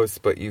pretty close,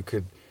 but you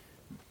could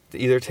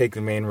either take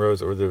the main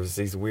roads or there was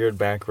these weird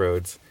back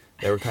roads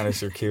that were kind of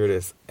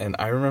circuitous. And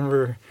I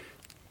remember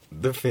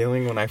the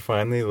feeling when I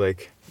finally,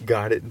 like,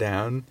 got it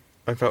down.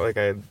 I felt like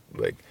I had,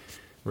 like,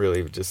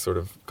 really just sort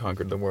of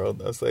conquered the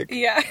world. I was like,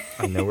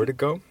 I know where to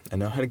go. I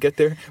know how to get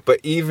there. But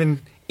even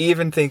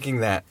thinking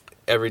that,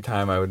 every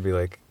time I would be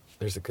like,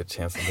 there's a good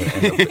chance I'm going to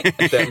end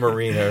up at that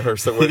marina or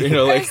somewhere, you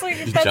know, like.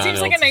 That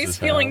seems like a nice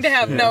feeling to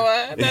have,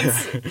 Noah.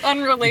 That's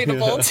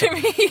unrelatable to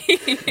me.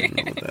 I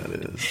don't know what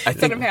that is.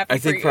 I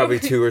think probably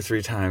 2 or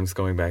 3 times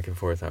going back and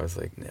forth, I was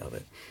like, nailed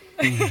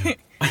it.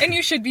 And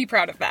you should be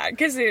proud of that,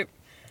 because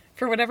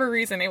for whatever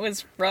reason, it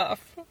was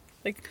rough.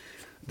 Like,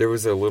 there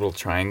was a little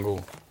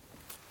triangle,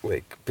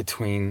 like,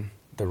 between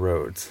the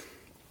roads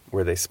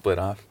where they split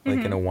off,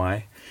 like, in a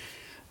Y.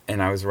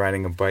 And I was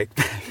riding a bike.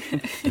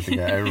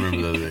 I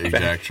remember the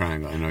exact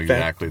triangle. I know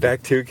exactly.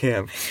 Back to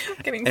camp.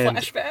 Getting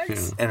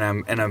flashbacks.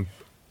 Yeah.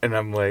 And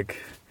I'm like,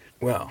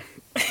 well,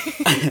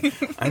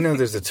 I know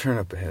there's a turn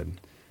up ahead.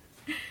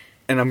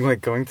 And I'm,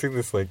 like, going through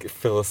this, like,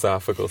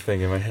 philosophical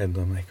thing in my head. And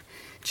I'm like,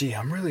 gee,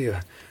 I'm really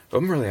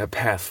a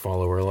path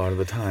follower a lot of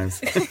the times.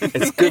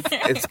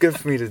 It's good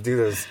for me to do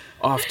those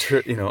off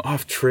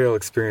trail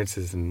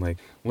experiences and, like,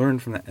 learn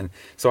from that. And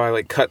so I,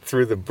 like, cut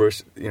through the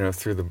bush,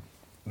 through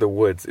the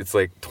woods. It's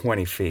like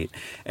 20 feet,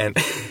 and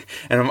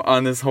I'm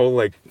on this whole,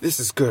 like, this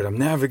is good. I'm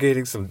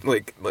navigating some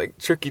like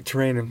tricky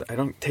terrain, and I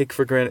don't take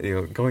for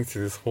granted, going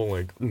through this whole,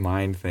 like,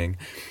 mind thing.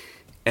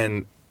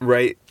 And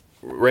right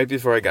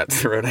before I got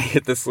to the road, I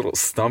hit this little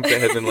stump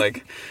that had been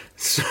like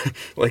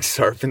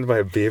sharpened by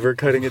a beaver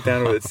cutting it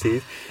down with its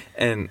teeth,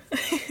 and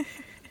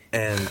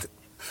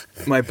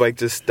my bike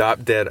just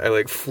stopped dead. I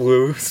like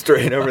flew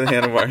straight over the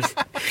handlebars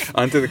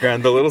onto the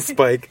ground. The little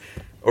spike,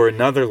 or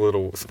another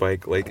little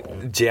spike,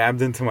 like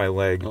jabbed into my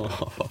leg,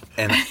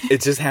 and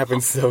it just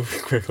happened so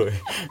quickly.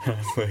 I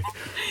was like,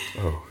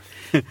 "Oh,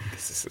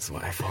 this is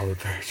why I follow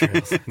bear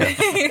trails."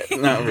 No,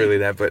 not really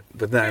that, but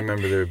then I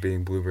remember there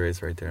being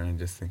blueberries right there, and I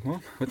just think,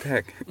 "Well, what the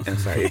heck?" And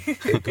so I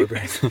ate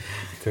blueberries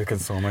to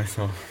console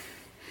myself.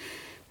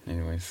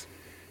 Anyways,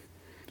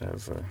 that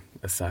was a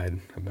aside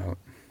about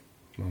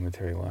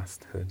momentary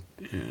losthood.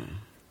 Yeah.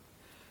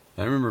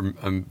 I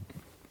remember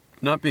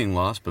not being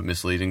lost, but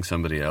misleading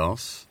somebody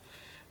else.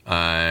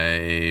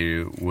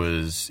 I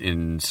was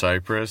in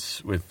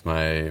Cyprus with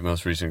my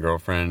most recent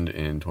girlfriend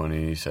in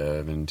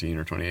 2017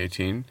 or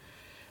 2018,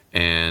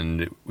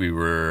 and we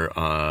were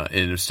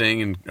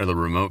staying in a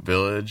remote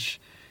village,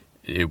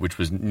 which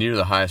was near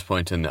the highest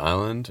point in the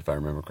island, if I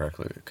remember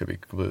correctly. It could be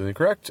completely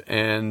incorrect.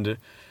 And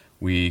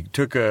we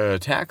took a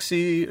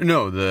taxi.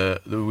 No,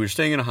 we were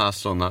staying in a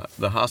hostel, and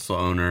the hostel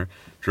owner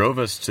drove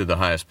us to the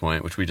highest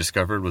point, which we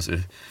discovered was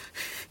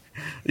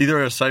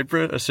either a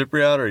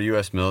Cypriot or a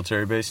U.S.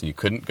 military base, and you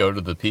couldn't go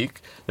to the peak.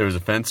 There was a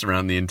fence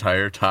around the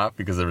entire top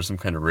because there was some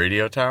kind of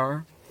radio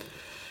tower.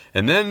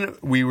 And then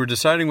we were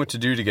deciding what to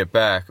do to get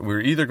back. We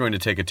were either going to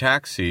take a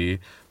taxi,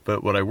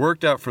 but what I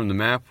worked out from the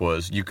map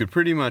was you could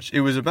pretty much,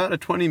 it was about a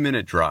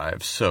 20-minute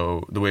drive,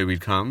 so the way we'd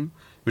come,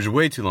 which is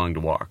way too long to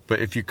walk. But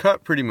if you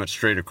cut pretty much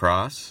straight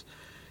across,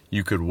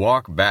 you could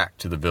walk back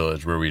to the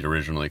village where we'd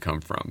originally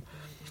come from.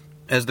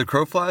 As the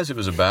crow flies, it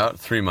was about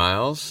 3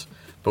 miles.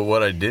 But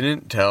what I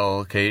didn't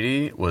tell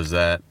Katie was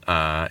that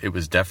it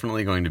was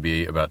definitely going to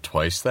be about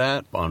twice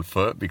that on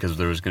foot because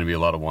there was going to be a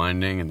lot of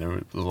winding and there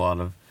was a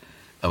lot of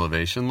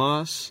elevation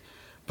loss.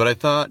 But I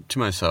thought to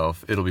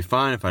myself, it'll be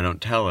fine if I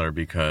don't tell her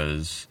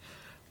because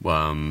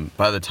by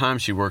the time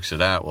she works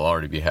it out, we'll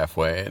already be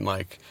halfway. And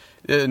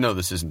no,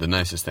 this isn't the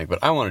nicest thing, but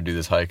I want to do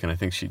this hike and I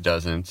think she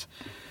doesn't.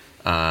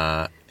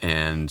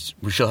 And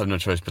she'll have no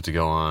choice but to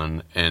go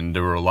on. And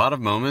there were a lot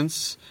of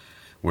moments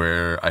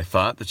where I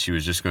thought that she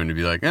was just going to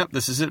be like, yep,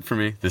 this is it for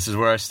me. This is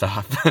where I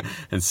stop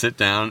and sit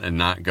down and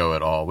not go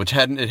at all, which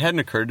hadn't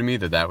occurred to me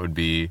that would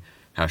be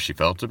how she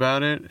felt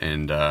about it.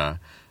 And I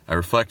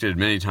reflected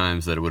many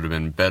times that it would have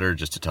been better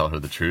just to tell her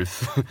the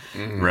truth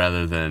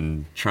rather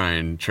than try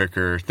and trick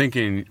her,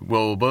 thinking,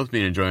 well, we'll both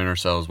be enjoying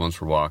ourselves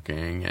once we're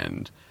walking.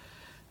 And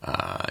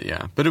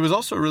yeah, but it was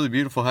also a really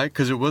beautiful hike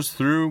because it was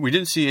we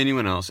didn't see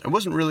anyone else. It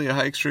wasn't really a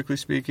hike, strictly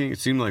speaking. It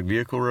seemed like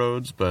vehicle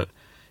roads, but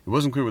it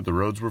wasn't clear what the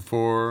roads were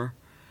for.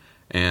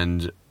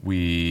 And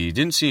we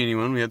didn't see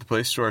anyone. We had the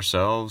place to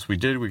ourselves. We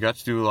got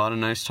to do a lot of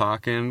nice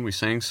talking. We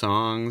sang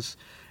songs.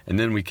 And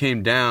then we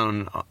came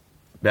down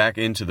back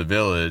into the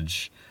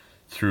village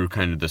through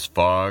kind of this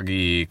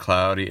foggy,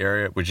 cloudy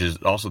area, which is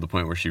also the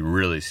point where she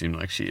really seemed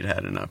like she had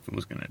had enough and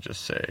was going to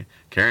just say,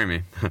 carry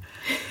me.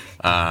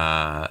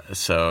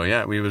 So,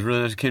 yeah, it was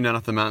really nice. We came down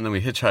off the mountain, then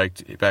we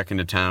hitchhiked back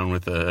into town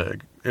with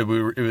it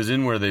was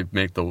in where they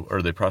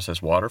they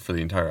process water for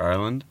the entire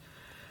island.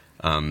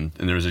 And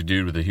there was a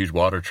dude with a huge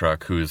water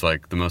truck who is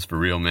like the most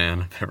surreal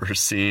man I've ever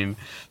seen.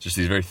 Just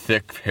these very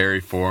thick, hairy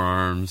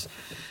forearms.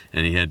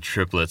 And he had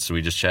triplets, and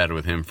we just chatted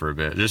with him for a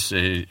bit.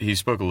 He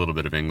spoke a little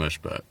bit of English,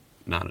 but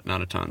not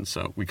a ton.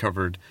 So we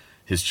covered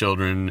his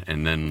children,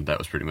 and then that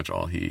was pretty much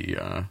all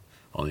the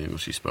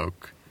English he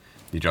spoke.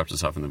 He dropped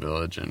us off in the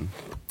village, and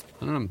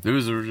I don't know.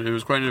 It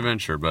was quite an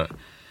adventure, but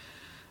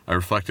I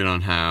reflected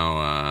on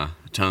how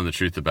telling the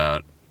truth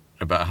about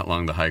how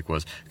long the hike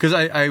was. Because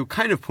I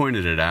kind of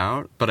pointed it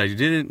out, but I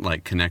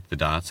didn't connect the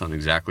dots on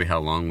exactly how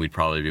long we'd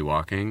probably be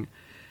walking.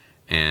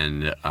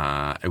 And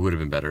it would have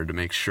been better to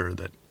make sure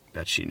that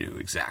she knew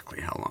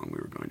exactly how long we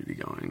were going to be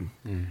going.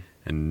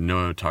 And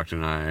Noah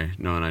and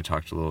I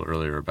talked a little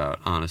earlier about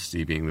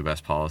honesty being the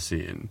best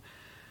policy, and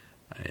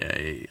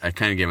I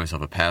kind of gave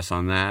myself a pass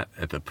on that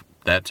at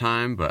that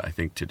time, but I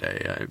think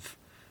today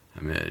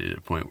I'm at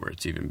a point where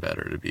it's even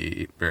better to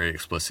be very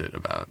explicit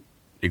about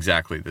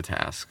exactly the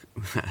task.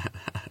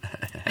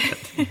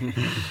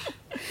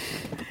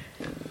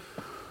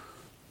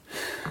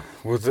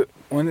 Well, the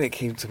one that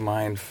came to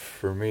mind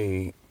for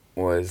me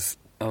was,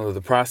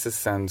 the process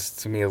sounds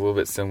to me a little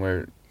bit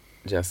similar,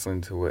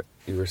 Jesselyn, to what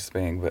you were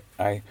saying, but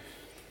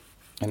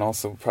and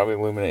also probably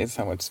illuminates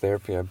how much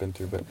therapy I've been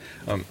through, but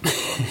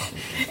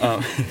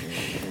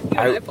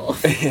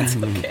It's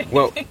okay.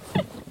 Well,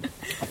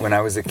 when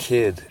I was a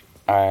kid,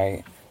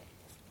 there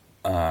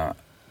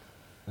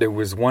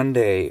was one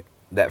day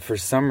that for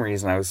some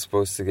reason I was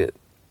supposed to get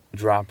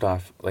dropped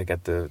off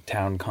at the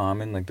town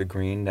common, the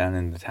green down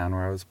in the town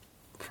where I was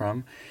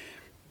from,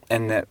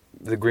 and that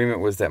the agreement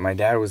was that my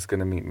dad was going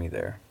to meet me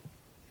there.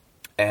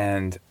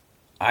 And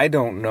I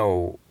don't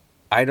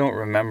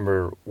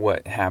remember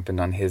what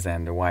happened on his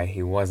end or why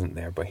he wasn't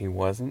there, but he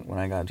wasn't when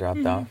I got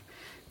dropped off.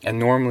 And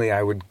normally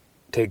I would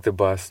take the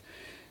bus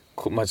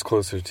much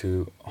closer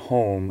to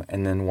home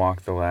and then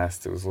walk the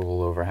last, it was a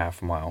little over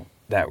half a mile.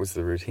 That was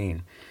the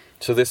routine.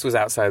 So this was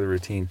outside the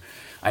routine.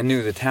 I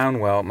knew the town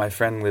well. My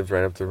friend lived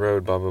right up the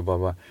road, blah, blah, blah,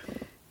 blah.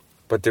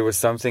 But there was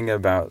something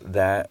about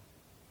that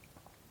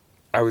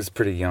I was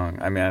pretty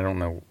young. I mean, I don't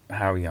know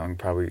how young,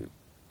 probably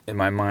in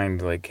my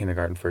mind, like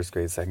kindergarten, first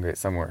grade, second grade,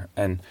 somewhere.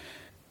 And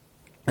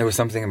there was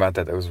something about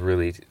that was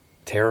really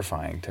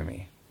terrifying to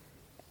me.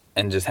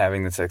 And just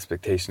having this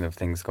expectation of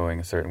things going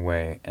a certain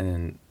way and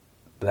then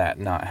that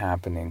not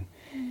happening.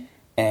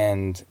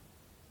 And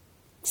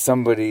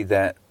somebody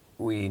that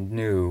we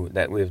knew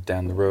that lived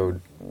down the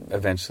road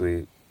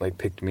eventually like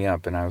picked me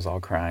up, and I was all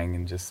crying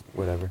and just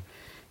whatever.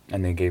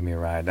 And they gave me a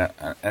ride.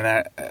 And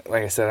I,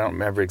 like I said, I don't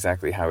remember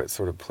exactly how it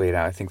sort of played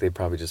out. I think they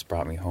probably just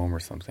brought me home or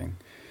something.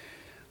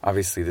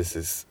 Obviously, this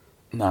is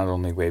not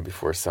only way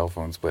before cell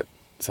phones, but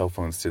cell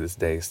phones to this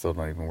day still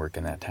don't even work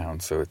in that town.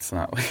 So it's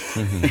not like...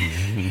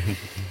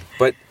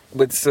 but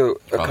so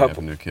Probably a couple...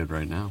 having their kid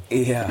right now.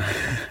 Yeah.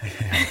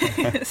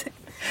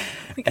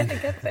 We gotta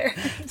get there.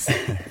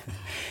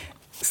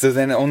 So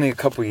then only a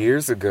couple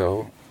years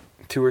ago,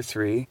 2 or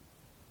 3,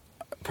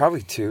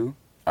 probably 2,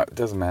 it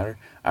doesn't matter,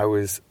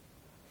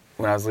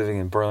 when I was living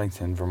in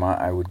Burlington,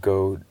 Vermont, I would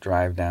go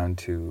drive down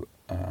to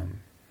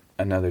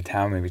another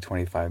town, maybe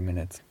 25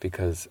 minutes,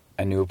 because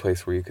I knew a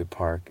place where you could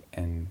park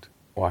and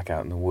walk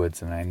out in the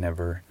woods, and I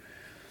never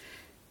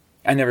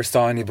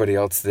saw anybody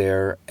else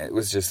there. It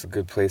was just a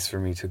good place for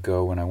me to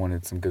go when I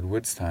wanted some good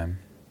woods time.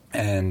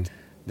 And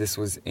this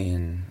was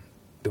in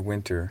the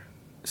winter,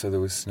 so there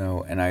was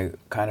snow, and I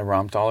kind of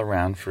romped all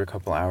around for a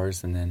couple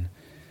hours and then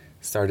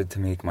started to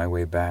make my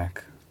way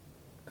back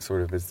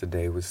sort of as the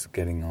day was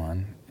getting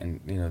on. And,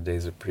 you know,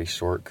 days are pretty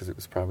short because it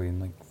was probably in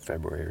like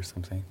February or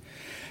something.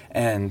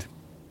 And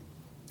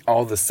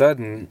all of a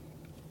sudden,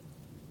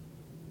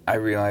 I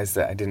realized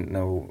that I didn't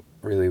know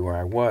really where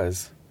I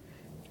was.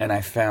 And I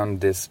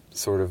found this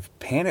sort of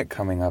panic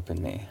coming up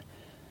in me.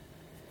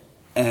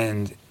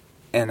 And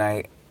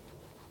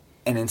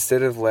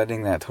instead of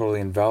letting that totally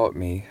envelop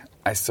me,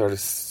 I started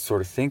sort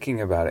of thinking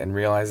about it and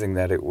realizing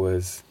that it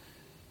was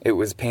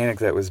panic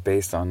that was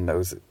based on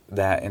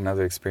that and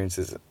other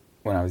experiences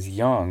when I was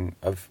young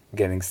of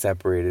getting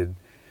separated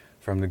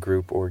from the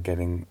group or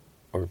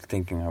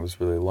thinking I was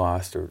really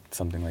lost or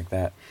something like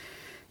that.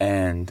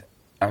 And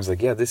I was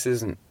like, yeah, this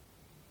isn't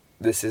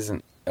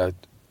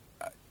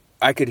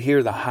I could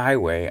hear the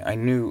highway. I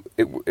knew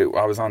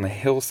I was on the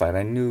hillside.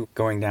 I knew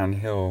going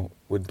downhill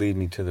would lead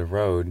me to the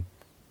road.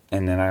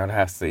 And then I would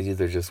have to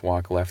either just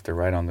walk left or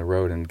right on the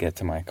road and get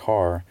to my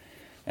car.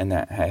 And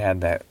that I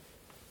had that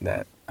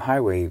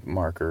highway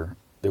marker.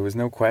 There was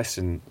no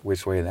question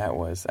which way that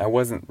was. It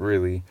wasn't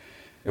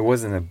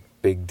a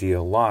big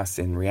deal loss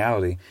in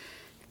reality,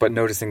 but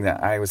noticing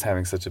that I was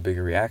having such a big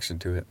reaction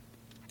to it.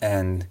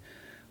 And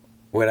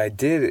what I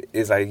did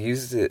is I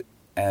used it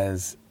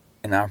as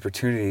an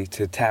opportunity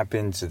to tap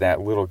into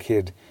that little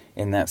kid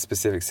in that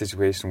specific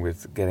situation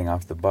with getting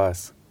off the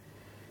bus.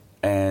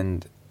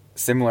 And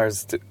similar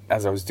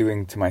as I was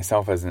doing to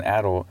myself as an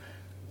adult,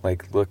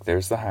 like, look,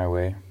 there's the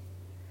highway.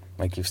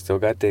 Like, you've still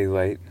got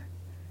daylight.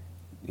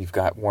 You've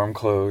got warm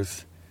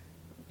clothes.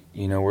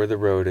 You know where the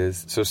road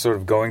is. So sort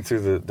of going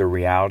through the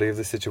reality of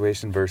the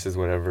situation versus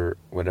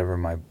whatever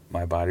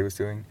my body was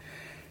doing.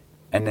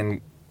 And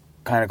then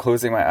kind of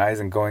closing my eyes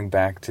and going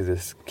back to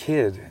this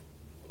kid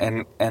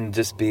and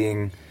just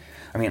being,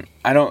 I mean,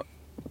 I don't,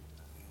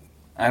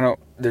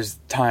 there's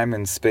time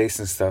and space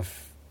and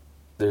stuff.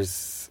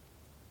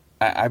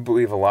 I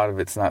believe a lot of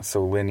it's not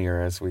so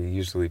linear as we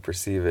usually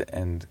perceive it,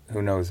 and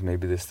who knows,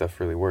 maybe this stuff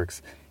really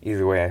works.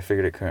 Either way, I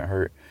figured it couldn't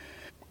hurt.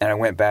 And I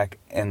went back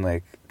and,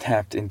 like,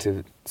 tapped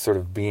into sort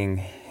of being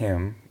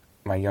him,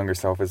 my younger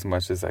self, as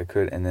much as I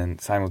could, and then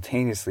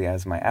simultaneously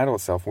as my adult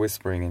self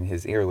whispering in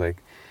his ear,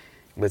 like,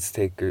 let's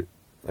take it,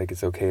 like,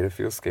 it's okay to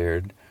feel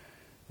scared,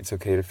 it's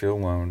okay to feel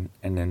alone,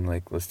 and then,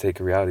 like, let's take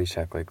a reality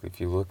check. Like, if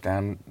you look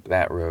down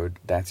that road,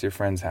 that's your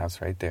friend's house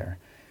right there.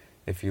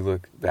 If you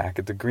look back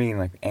at the green,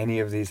 like, any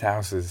of these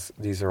houses,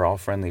 these are all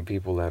friendly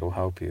people that'll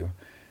help you.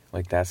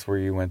 Like, that's where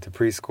you went to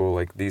preschool.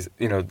 Like, these,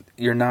 you know,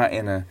 you're not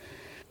in a,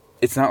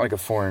 it's not like a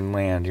foreign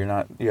land. You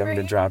haven't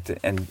been dropped,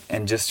 and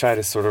just try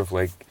to sort of,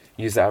 like,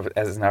 use that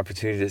as an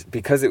opportunity to,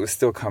 because it was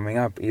still coming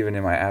up, even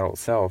in my adult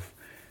self,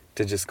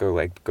 to just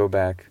go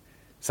back,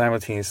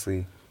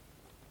 simultaneously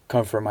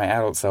comfort my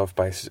adult self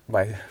by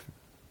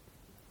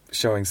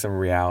showing some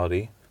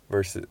reality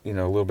versus, you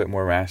know, a little bit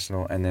more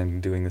rational, and then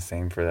doing the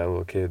same for that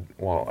little kid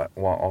while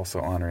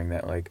also honoring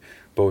that, like,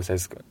 both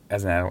as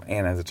an adult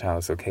and as a child,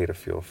 it's okay to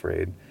feel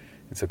afraid.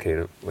 It's okay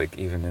to, like,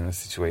 even in a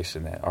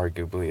situation that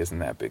arguably isn't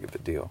that big of a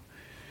deal.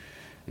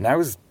 And that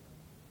was a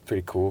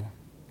pretty cool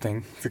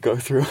thing to go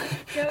through.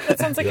 Yeah, that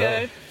sounds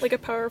like a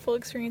powerful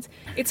experience.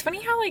 It's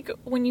funny how, like,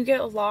 when you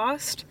get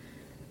lost,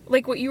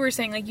 like what you were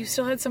saying, like, you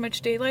still had so much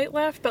daylight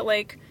left, but,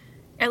 like,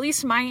 at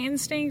least my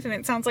instinct, and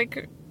it sounds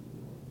like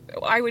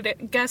I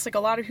would guess, like,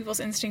 a lot of people's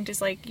instinct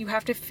is, like, you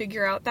have to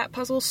figure out that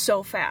puzzle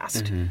so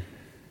fast. Mm-hmm.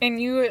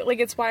 And you, like,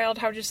 it's wild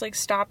how just, like,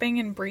 stopping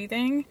and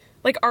breathing,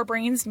 like, our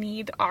brains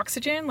need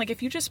oxygen. Like,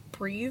 if you just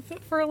breathe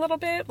for a little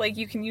bit, like,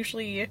 you can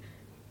usually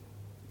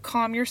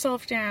calm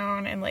yourself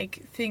down and,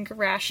 like, think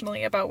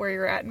rationally about where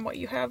you're at and what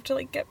you have to,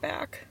 like, get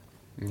back.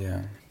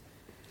 Yeah.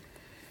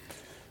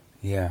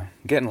 Yeah.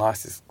 Getting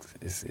lost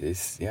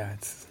is yeah,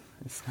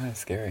 It's kind of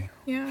scary.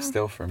 Yeah.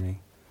 Still for me.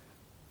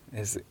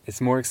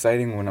 It's more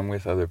exciting when I'm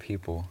with other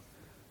people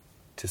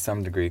to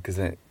some degree because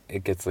it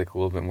gets like a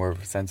little bit more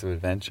of a sense of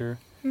adventure.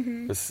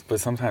 Mm-hmm. But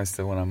sometimes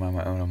still when I'm on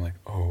my own, I'm like,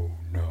 oh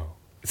no.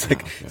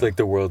 It's like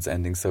the world's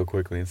ending so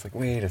quickly. It's like,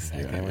 wait a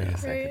second, wait a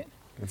second. Right.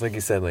 It's like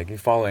you said, like you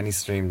follow any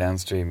stream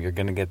downstream, you're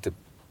going to get to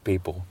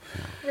people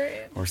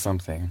Right. or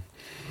something.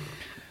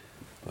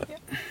 But.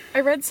 Yeah. I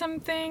read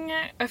something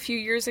a few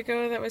years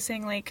ago that was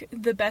saying, like,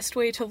 the best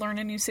way to learn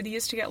a new city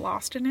is to get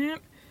lost in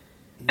it.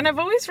 And I've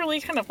always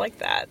really kind of liked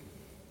that.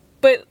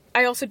 But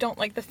I also don't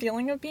like the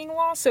feeling of being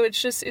lost, so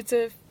it's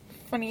a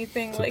funny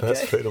thing. It's like the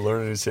best way to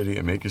learn a new city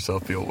and make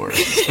yourself feel worse.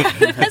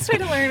 the best way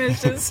to learn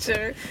is just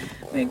to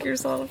make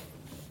yourself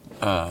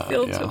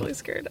feel totally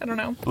scared. I don't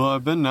know. Well,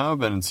 I've been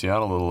in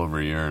Seattle a little over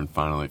a year and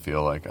finally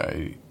feel like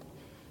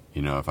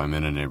if I'm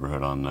in a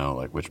neighborhood, I'll know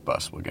like which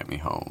bus will get me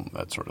home,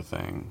 that sort of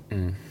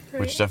thing. Right.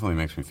 Which definitely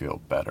makes me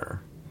feel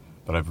better.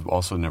 But I've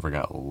also never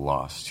got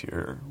lost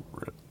here.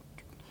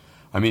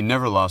 I mean,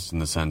 never lost in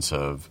the sense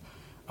of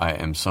I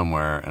am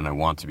somewhere and I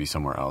want to be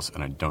somewhere else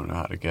and I don't know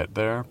how to get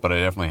there. But I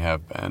definitely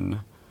have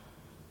been.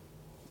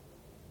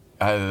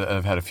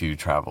 I've had a few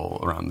travel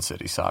around the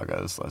city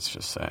sagas, let's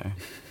just say.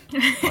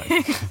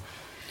 Like, it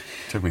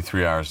took me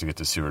 3 hours to get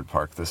to Seward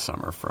Park this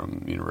summer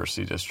from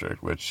University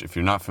District, which, if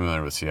you're not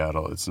familiar with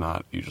Seattle, that's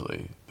not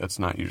usually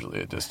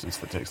a distance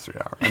that takes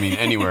 3 hours. I mean,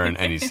 anywhere in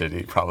any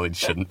city probably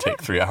shouldn't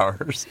take 3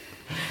 hours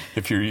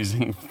if you're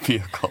using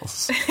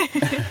vehicles.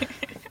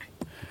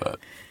 But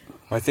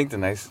I think the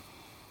nice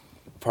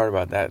part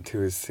about that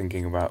too is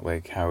thinking about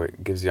like how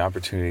it gives you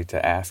opportunity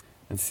to ask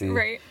and see.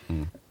 Right.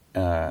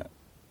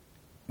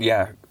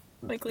 Yeah.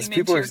 Like lean People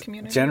into are your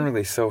community.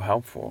 generally so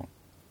helpful,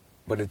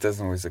 but it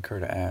doesn't always occur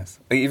to ask.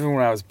 Like, even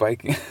when I was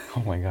biking,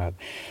 oh my god,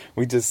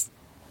 we just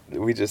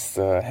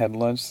had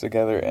lunch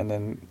together and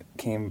then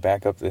came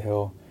back up the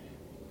hill,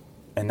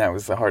 and that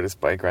was the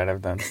hardest bike ride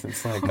I've done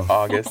since like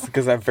August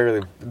because I've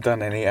barely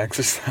done any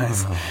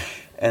exercise.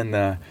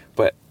 And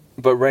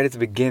but right at the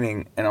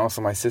beginning, and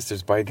also my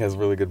sister's bike has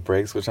really good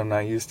brakes, which I'm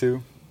not used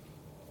to,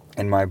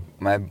 and my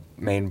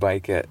main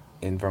bike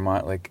in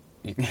Vermont, like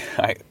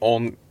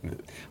only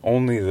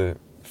the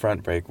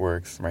front brake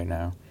works right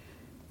now.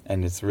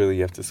 And it's really,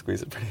 you have to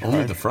squeeze it pretty hard.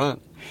 only the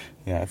front.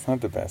 Yeah, it's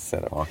not the best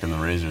setup. Walking the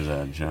razor's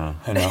edge, huh?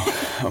 I know.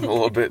 I'm a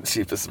little bit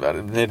sheepish about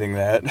admitting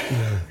that.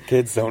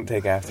 Kids don't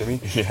take after me.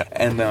 Yeah.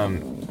 And,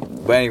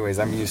 but anyways,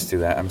 I'm used to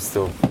that.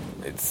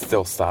 It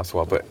still stops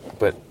well. But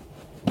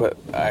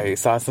I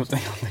saw something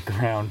on the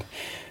ground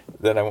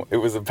that it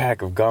was a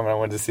pack of gum, and I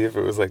wanted to see if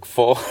it was, like,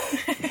 full.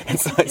 And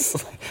so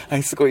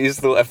I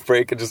squeezed the left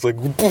brake and just, like,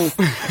 boom,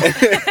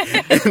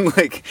 and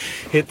like,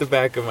 hit the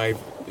back of my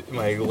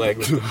leg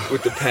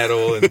with the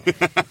pedal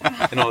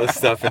and all this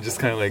stuff, and just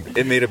kind of like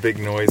it made a big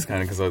noise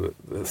kind of because all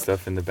the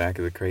stuff in the back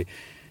of the crate.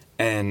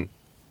 And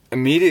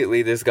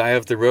immediately this guy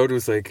up the road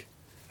was like,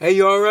 "Hey,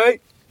 you all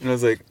right?" And I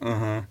was like,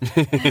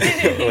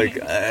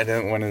 like, I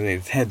don't want any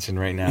attention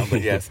right now,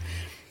 but yes.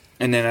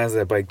 And then as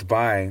I biked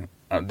by,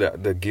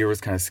 the gear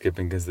was kind of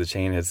skipping because the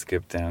chain had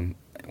skipped down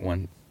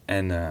one,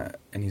 and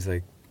he's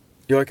like,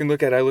 "Yo, I can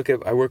look at I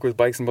work with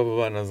bikes and blah blah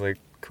blah." And I was like,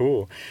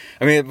 "Cool."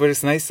 I mean, but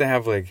it's nice to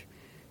have like,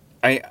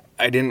 I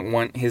didn't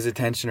want his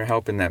attention or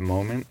help in that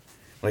moment.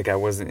 Like, I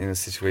wasn't in a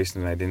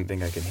situation that I didn't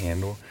think I could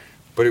handle.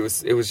 But it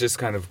was just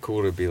kind of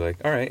cool to be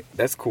like, all right,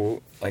 that's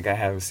cool. Like, I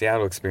have a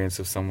Seattle experience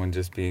of someone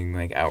just being,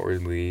 like,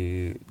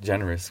 outwardly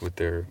generous with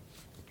their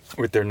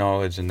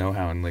knowledge and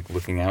know-how and, like,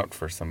 looking out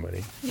for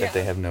somebody that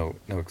they have no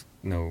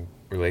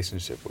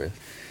relationship with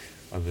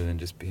other than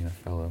just being a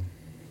fellow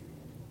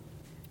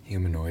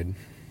humanoid.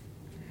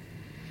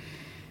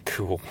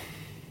 Cool.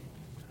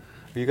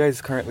 Are you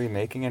guys currently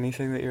making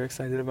anything that you're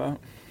excited about?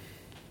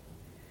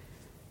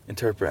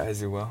 Interpret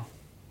as you will.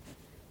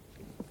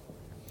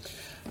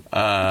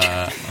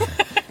 I'm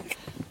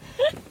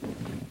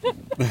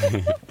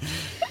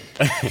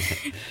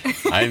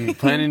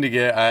planning to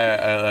get.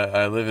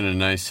 I live in a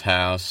nice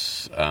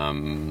house,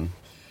 and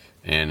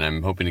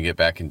I'm hoping to get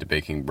back into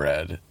baking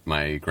bread.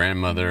 My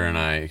grandmother and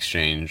I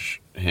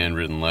exchange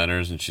handwritten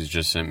letters, and she's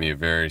just sent me a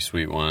very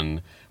sweet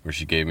one where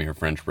she gave me her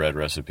French bread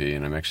recipe,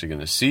 and I'm actually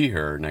going to see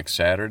her next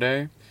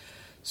Saturday.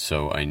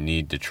 So I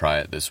need to try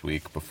it this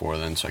week before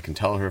then, so I can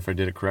tell her if I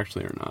did it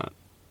correctly or not.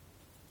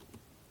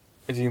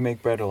 Do you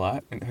make bread a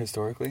lot,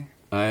 historically?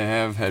 I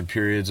have had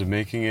periods of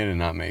making it and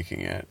not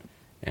making it,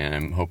 and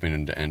I'm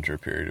hoping to enter a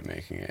period of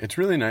making it. It's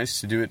really nice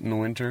to do it in the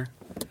winter.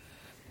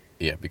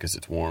 Yeah, because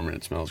it's warm and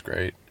it smells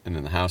great, and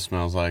then the house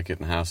smells like it,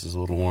 and the house is a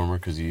little warmer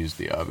because you use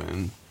the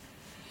oven.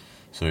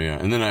 So yeah,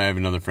 and then I have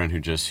another friend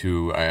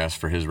who I asked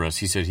for his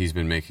recipe. He said he's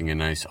been making a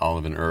nice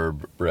olive and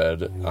herb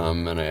bread,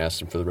 and I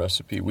asked him for the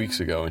recipe weeks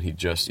ago, and he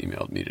just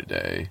emailed me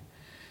today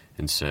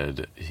and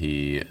said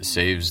he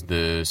saves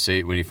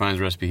when he finds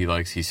a recipe he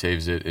likes, he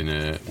saves it in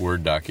a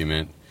Word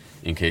document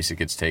in case it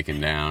gets taken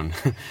down,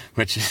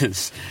 which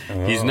is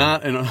he's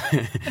not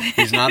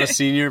a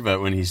senior,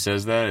 but when he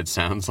says that, it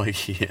sounds like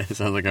he is. It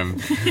sounds like I'm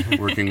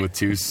working with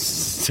two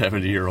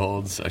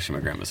 70-year-olds. Actually,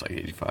 my grandma's like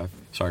 85.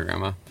 Sorry,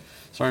 Grandma.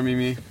 Sorry,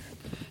 Mimi.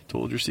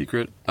 Told your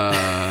secret.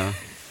 Yeah.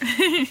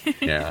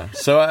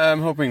 So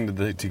I'm hoping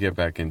to get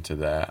back into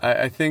that.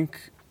 I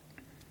think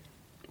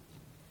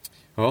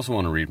I also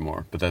want to read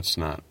more, but that's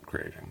not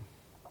creating.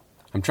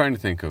 I'm trying to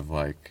think of,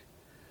 like,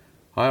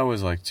 I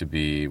always like to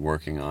be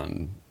working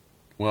on,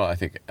 well, I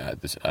think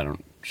this, I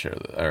don't share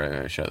this,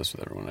 or I share this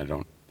with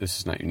everyone. This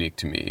is not unique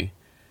to me,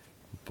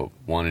 but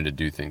wanting to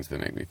do things that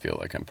make me feel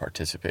like I'm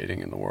participating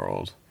in the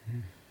world.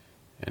 Mm.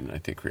 And I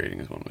think creating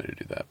is one way to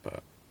do that,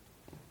 but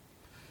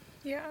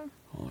yeah.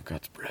 All I've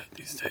got's bread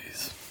these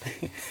days.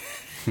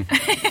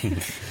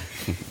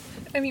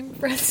 I mean,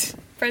 bread's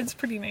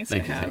pretty nice to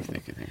have.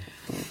 Thank you.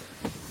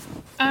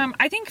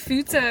 I think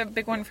food's a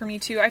big one for me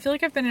too. I feel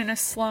like I've been in a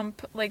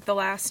slump like the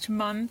last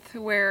month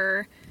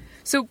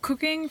so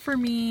cooking for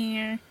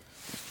me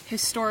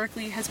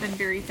historically has been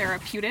very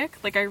therapeutic.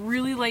 Like, I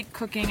really like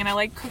cooking, and I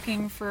like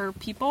cooking for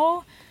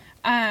people.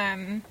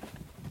 I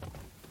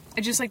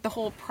just like the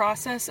whole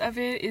process of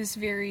it is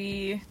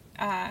very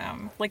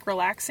like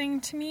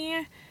relaxing to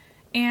me.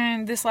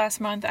 And this last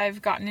month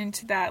I've gotten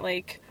into that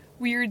like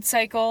weird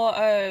cycle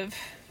of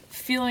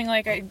feeling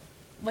like I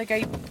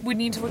would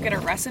need to look at a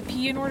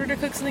recipe in order to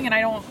cook something, and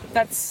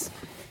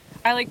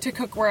I like to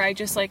cook where I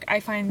just like,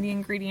 I find the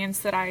ingredients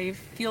that I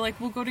feel like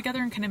will go together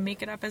and kind of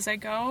make it up as I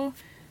go.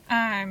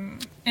 And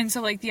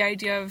so like the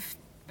idea of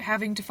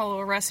having to follow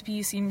a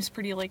recipe seems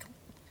pretty like,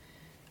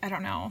 I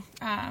don't know,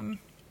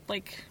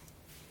 like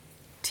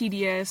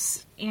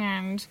tedious.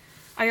 And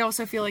I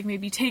also feel like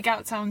maybe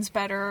takeout sounds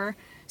better.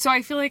 So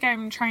I feel like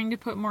I'm trying to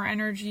put more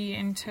energy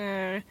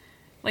into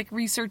like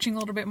researching a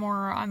little bit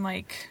more on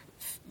like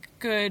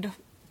good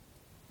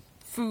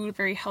food,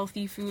 very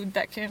healthy food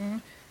that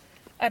can,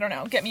 I don't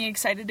know, get me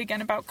excited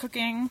again about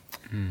cooking.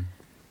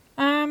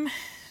 But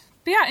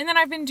yeah, and then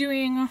I've been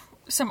doing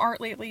some art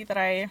lately that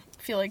I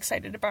feel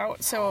excited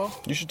about. So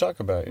you should talk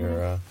about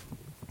your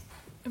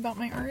about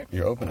my art.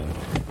 Your opening.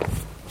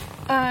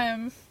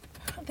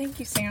 Thank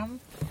you, Sam.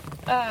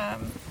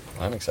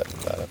 I'm excited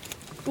about it.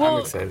 Well,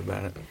 I'm excited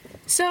about it.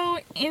 So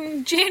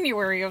in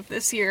January of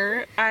this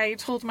year, I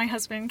told my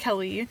husband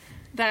Kelly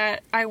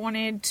that I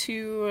wanted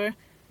to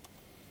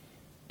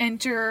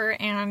enter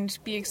and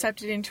be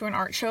accepted into an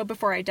art show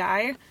before I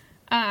die,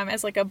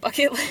 as like a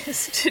bucket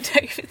list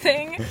type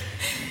thing.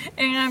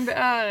 And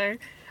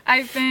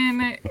I've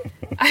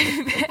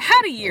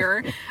had a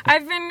year.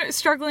 I've been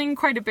struggling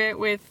quite a bit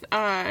with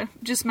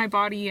just my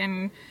body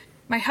and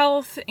my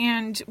health,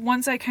 and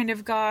once I kind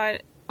of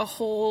got a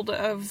hold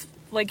of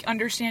like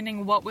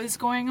understanding what was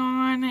going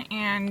on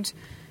and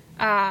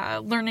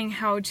learning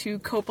how to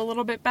cope a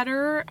little bit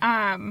better,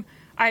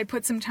 I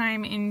put some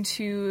time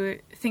into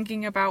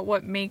thinking about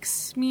what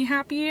makes me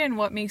happy and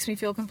what makes me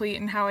feel complete,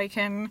 and how I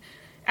can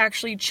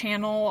actually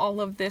channel all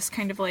of this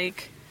kind of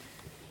like,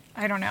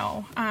 I don't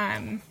know,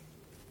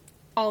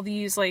 all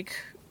these like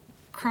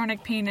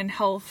chronic pain and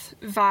health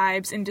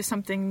vibes into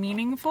something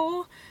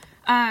meaningful.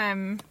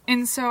 And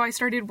so I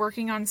started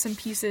working on some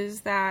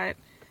pieces that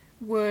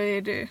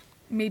would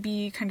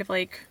maybe kind of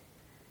like,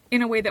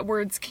 in a way that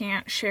words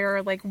can't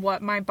share, like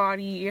what my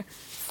body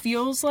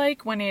feels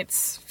like when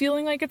it's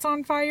feeling like it's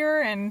on fire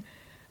and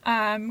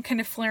kind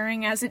of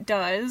flaring as it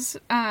does.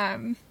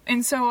 And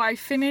so I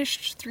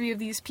finished 3 of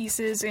these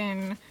pieces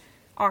in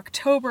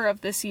October of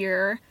this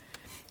year,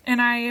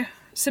 and I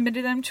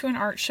submitted them to an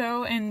art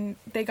show, and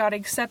they got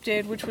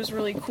accepted, which was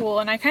really cool.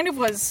 And I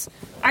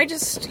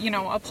just,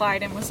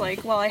 applied and was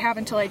like, well, I have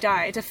until I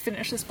die to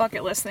finish this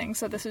bucket list thing,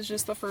 so this is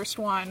just the first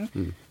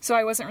one. So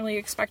I wasn't really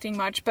expecting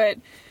much, but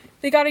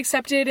they got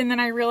accepted, and then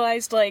I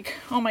realized, like,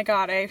 oh my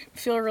god, I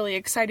feel really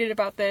excited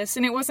about this.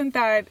 And it wasn't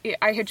that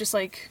I had just,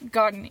 like,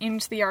 gotten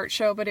into the art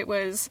show, but it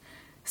was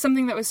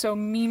something that was so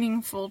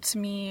meaningful to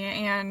me,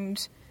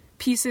 and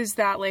pieces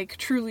that, like,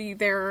 truly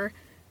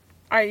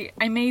I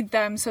made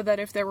them so that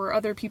if there were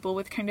other people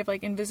with kind of,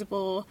 like,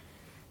 invisible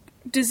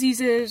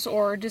diseases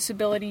or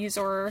disabilities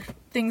or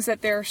things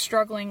that they're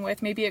struggling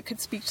with, maybe it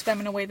could speak to them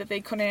in a way that they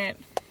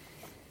couldn't,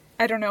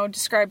 I don't know,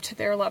 describe to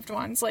their loved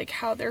ones, like,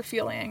 how they're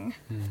feeling.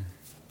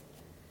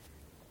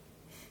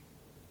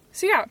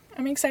 So yeah,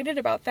 I'm excited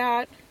about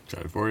that.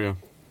 Excited for you.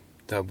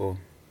 Double.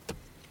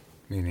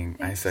 Meaning,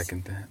 thanks. I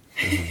second that.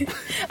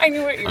 I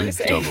knew what you were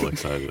saying. I'm double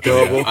excited.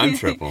 Double. Yeah, I'm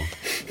triple.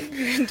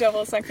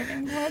 Double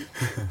seconding that.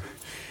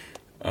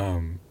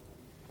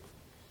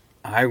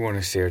 I want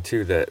to share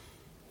too that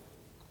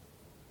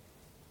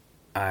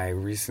I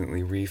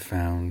recently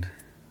refound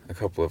a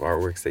couple of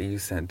artworks that you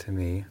sent to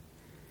me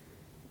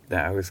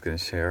that I was going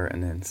to share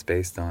and then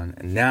spaced on.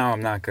 And now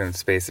I'm not going to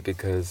space it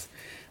because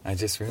I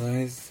just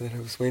realized that I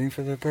was waiting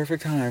for the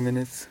perfect time and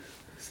it's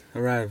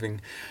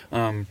arriving.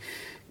 And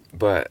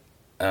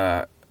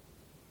that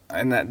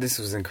this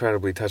was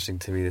incredibly touching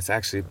to me. It's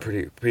actually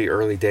pretty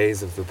early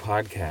days of the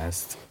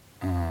podcast.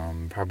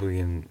 Probably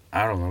in,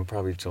 I don't know,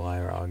 probably July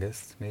or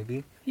August,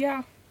 maybe.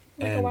 Yeah,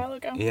 a while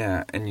ago.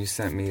 Yeah, and you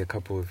sent me a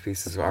couple of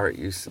pieces of art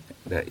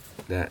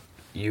that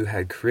you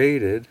had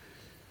created,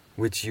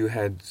 which you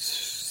had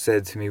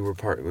said to me were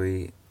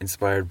partly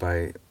inspired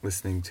by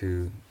listening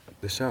to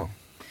the show.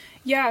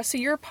 Yeah, so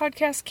your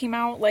podcast came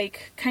out,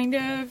 like, kind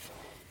of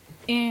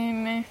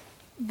in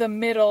the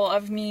middle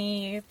of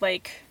me,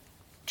 like,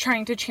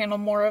 trying to channel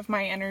more of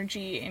my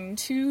energy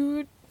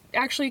into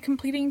actually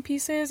completing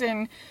pieces.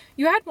 And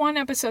you had one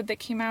episode that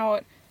came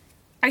out,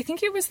 I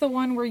think it was the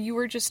one where you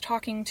were just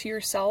talking to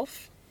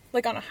yourself,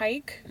 like on a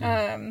hike.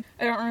 I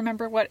don't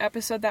remember what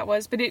episode that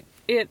was, but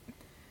it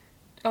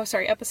oh,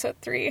 sorry, episode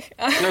 3.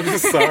 I'm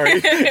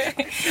sorry.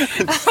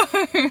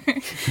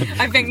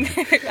 I've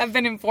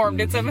been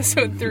informed it's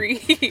episode 3.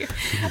 The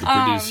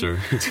producer.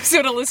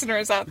 So to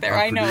listeners out there, Our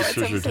I know it's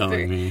producers episode are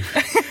telling 3. me.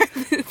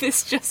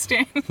 This just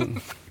in.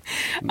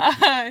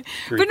 But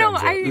no,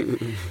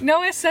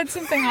 Noah said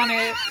something on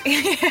it,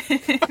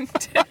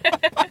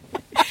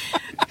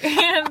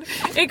 and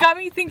it got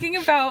me thinking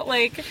about,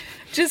 like,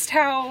 just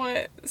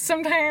how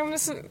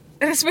sometimes,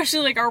 especially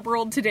like our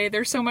world today,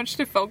 there's so much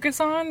to focus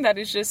on that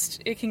is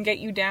just, it can get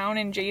you down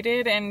and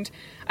jaded. And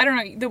I don't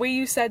know, the way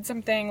you said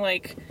something,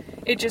 like,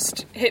 it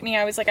just hit me.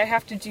 I was like, I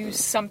have to do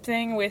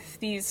something with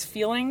these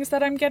feelings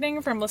that I'm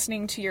getting from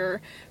listening to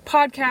your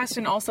podcast,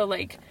 and also,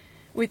 like,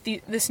 with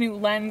this new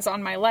lens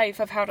on my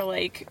life of how to,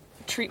 like,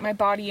 treat my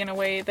body in a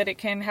way that it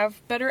can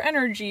have better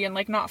energy and,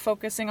 like, not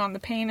focusing on the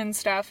pain and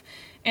stuff.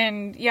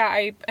 And yeah,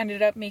 I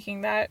ended up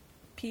making that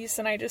piece,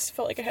 and I just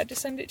felt like I had to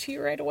send it to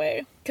you right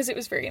away because it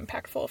was very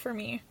impactful for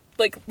me,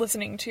 like,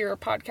 listening to your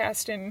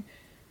podcast and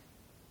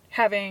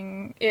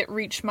having it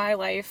reach my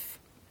life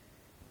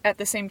at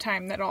the same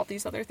time that all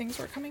these other things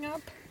were coming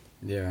up.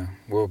 Yeah,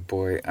 well,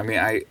 boy, I mean,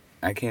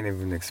 I can't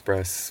even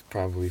express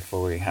probably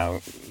fully how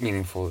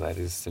meaningful that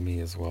is to me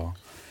as well.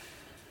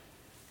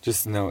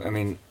 Just know, I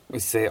mean, we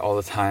say it all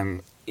the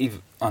time,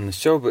 even on the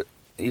show, but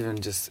even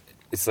just,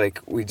 it's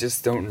like we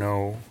just don't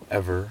know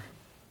ever.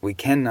 We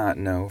cannot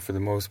know for the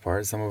most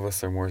part. Some of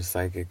us are more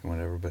psychic and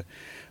whatever, but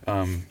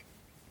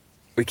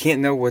we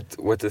can't know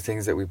what the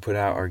things that we put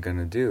out are going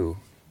to do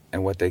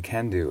and what they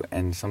can do.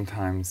 And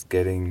sometimes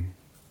getting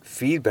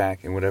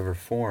feedback in whatever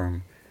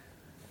form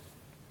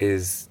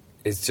is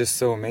just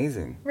so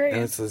amazing. Right.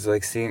 And it's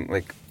like seeing,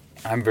 like,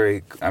 I'm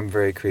very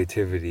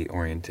creativity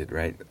oriented,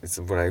 right? It's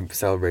what I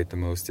celebrate the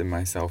most in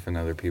myself and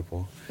other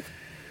people.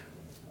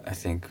 I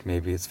think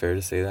maybe it's fair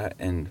to say that.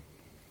 And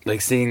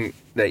like seeing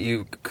that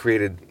you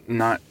created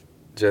not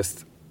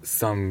just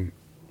some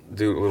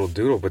little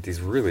doodle, but these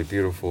really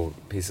beautiful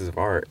pieces of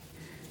art,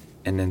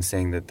 and then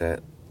saying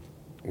that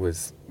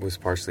was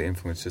partially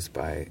influenced just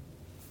by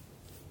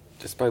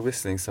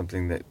listening to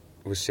something that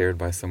was shared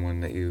by someone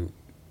that you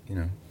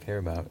care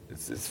about.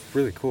 It's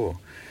really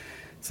cool.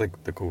 It's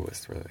like the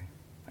coolest, really.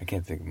 I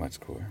can't think of much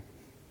cooler.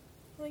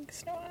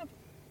 Thanks, Noah.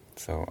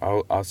 So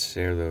I'll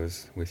share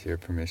those with your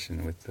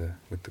permission with the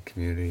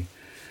community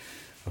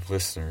of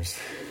listeners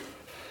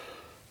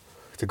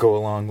to go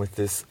along with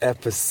this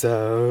episode.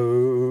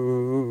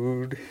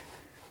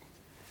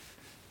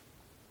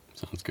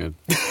 Sounds good.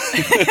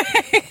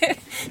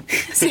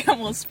 Sam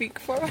will speak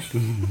for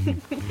me.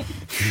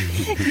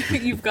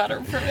 You've got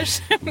our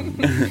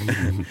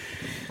permission.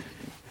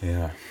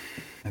 Yeah,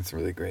 that's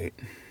really great.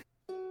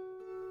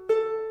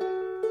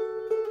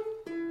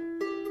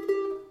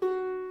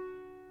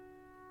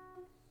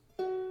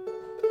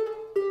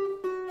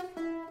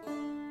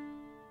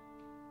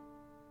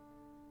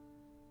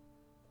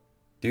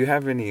 Do you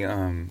have any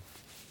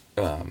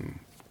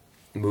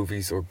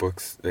movies or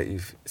books that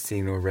you've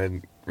seen or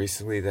read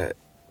recently that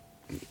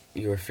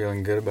you are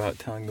feeling good about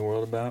telling the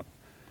world about,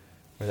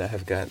 or that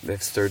have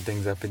stirred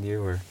things up in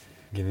you, or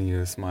given you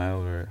a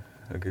smile or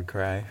a good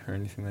cry or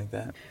anything like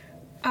that?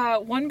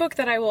 One book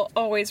that I will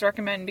always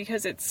recommend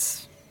because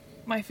it's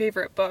my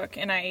favorite book,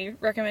 and I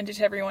recommend it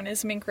to everyone,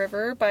 is Mink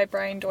River by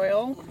Brian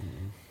Doyle.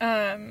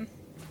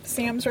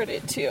 Sam's read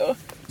it too,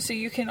 so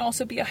you can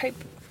also be a hype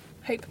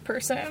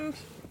person.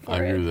 I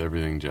agree with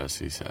everything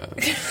Jesse said.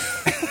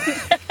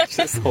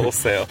 Just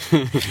wholesale.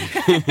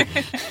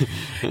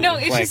 No,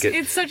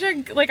 it's such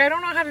a, like, I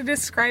don't know how to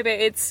describe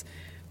it. It's,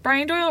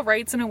 Brian Doyle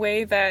writes in a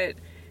way that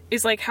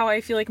is like how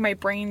I feel like my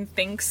brain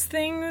thinks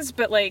things,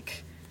 but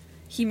like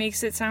he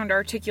makes it sound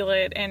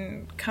articulate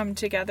and come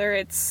together.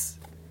 It's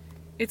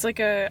like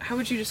a, how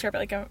would you describe it?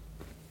 Like a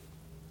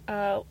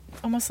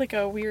almost like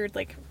a weird,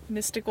 like,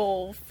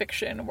 mystical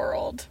fiction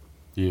world.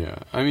 Yeah,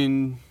 I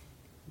mean,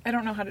 I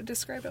don't know how to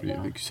describe it well.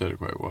 I think you said it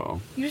quite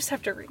well. You just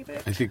have to read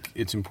it. I think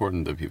it's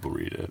important that people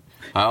read it.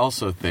 I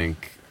also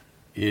think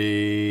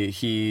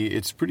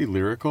it's pretty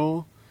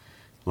lyrical.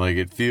 Like,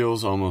 it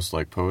feels almost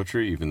like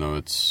poetry, even though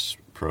it's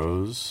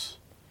prose.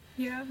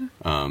 Yeah.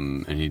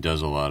 And he does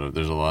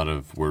there's a lot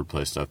of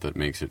wordplay stuff that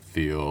makes it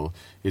feel,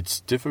 it's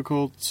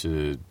difficult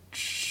to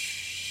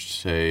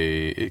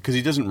say, because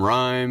he doesn't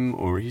rhyme,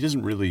 or he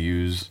doesn't really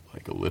use,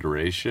 like,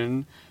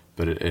 alliteration,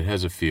 but it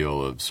has a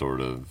feel of sort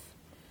of,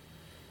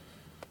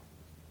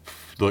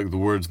 like, the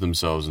words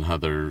themselves and how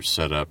they're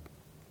set up.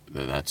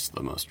 That's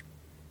the most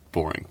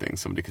boring thing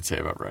somebody could say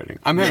about writing.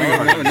 I'm having a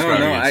hard time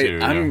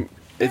describing it too.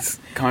 It's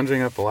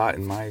conjuring up a lot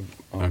in my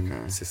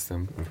own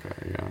system.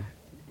 Okay, yeah.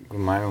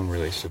 My own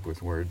relationship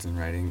with words and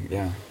writing,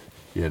 yeah.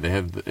 Yeah, they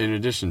have, in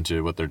addition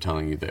to what they're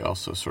telling you, they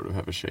also sort of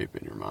have a shape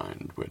in your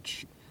mind,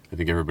 which I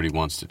think everybody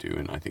wants to do,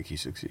 and I think he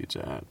succeeds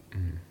at.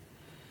 Mm.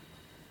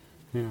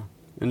 Yeah.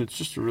 And it's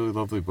just a really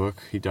lovely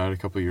book. He died a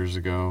couple of years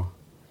ago,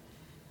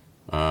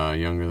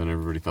 younger than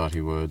everybody thought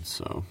he would,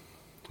 so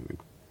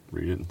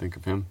read it and think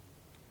of him.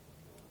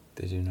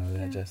 Did you know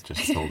that, Jess?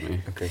 Just told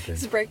me. Okay, good.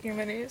 This is breaking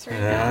the news right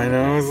Yeah, now. I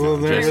know. I was a little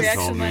nervous. Just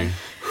told me.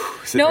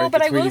 No,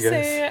 but I will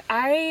say,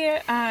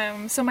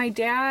 so my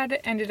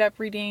dad ended up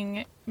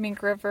reading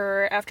Mink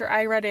River after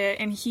I read it,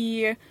 and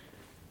he,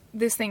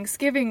 this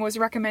Thanksgiving, was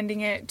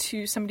recommending it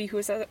to somebody who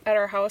was at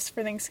our house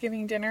for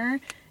Thanksgiving dinner,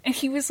 and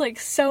he was, like,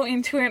 so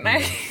into it,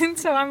 and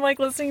so I'm, like,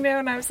 listening to him,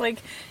 and I was like,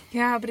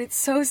 yeah, but it's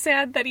so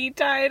sad that he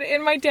died,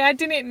 and my dad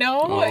didn't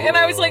know, and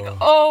I was like,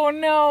 oh,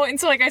 no, and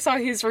so, like, I saw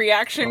his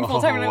reaction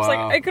full time, and I was like,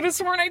 I could have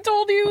sworn I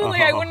told you,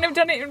 like, I wouldn't have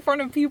done it in front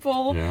of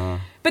people, Yeah.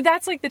 but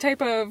that's, like, the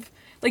type of,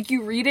 like,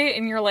 you read it,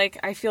 and you're like,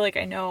 I feel like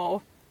I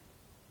know,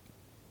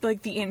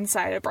 like, the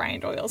inside of Brian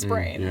Doyle's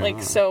brain, yeah.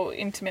 like, so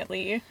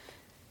intimately,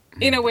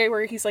 in a way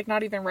where he's, like,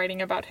 not even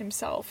writing about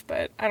himself,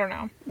 but I don't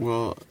know.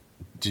 Well,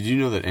 did you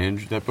know that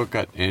that book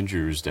got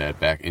Andrew's dad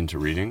back into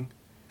reading?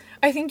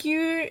 I think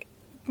you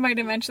might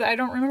have mentioned that. I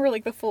don't remember,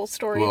 like, the full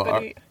story, Well,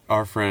 but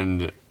our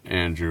friend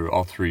Andrew,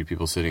 all three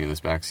people sitting in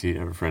this back seat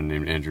have a friend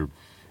named Andrew,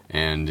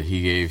 and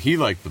he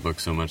liked the book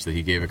so much that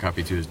he gave a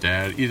copy to his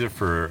dad, either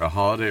for a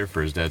holiday or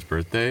for his dad's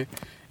birthday.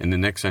 And the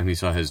next time he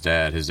saw his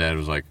dad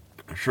was like,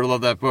 I sure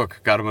love that book.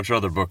 Got a bunch of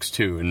other books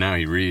too, and now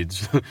he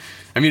reads.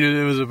 I mean,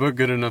 it was a book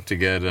good enough to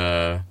get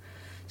a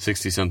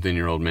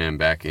 60-something-year-old man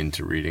back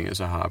into reading as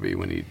a hobby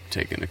when he'd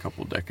taken a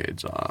couple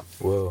decades off.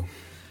 Whoa.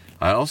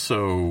 I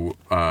also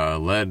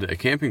led a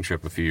camping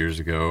trip a few years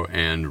ago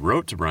and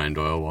wrote to Brian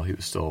Doyle while he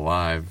was still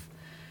alive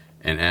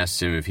and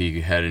asked him if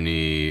he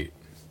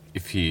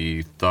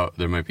thought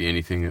there might be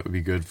anything that would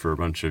be good for a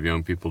bunch of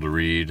young people to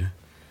read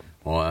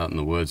while out in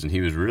the woods. And he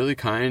was really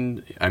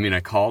kind. I mean, I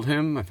called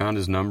him. I found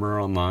his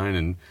number online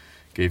and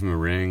gave him a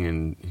ring,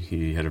 and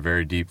he had a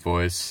very deep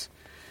voice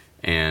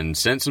and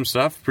sent some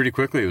stuff pretty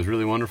quickly. It was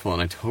really wonderful,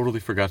 and I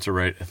totally forgot to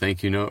write a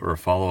thank you note or a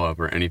follow-up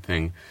or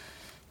anything.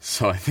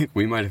 So I think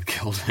we might have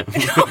killed him.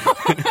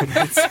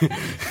 That's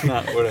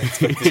not what I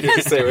expected you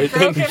to say right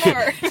then. broken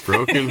heart.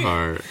 Broken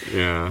heart,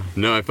 yeah.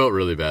 No, I felt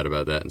really bad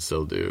about that and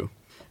still do.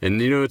 And,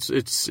 you know,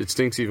 it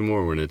stinks even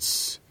more when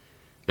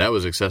that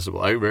was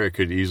accessible. I very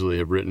could easily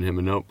have written him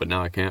a note, but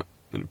now I can't.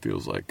 And it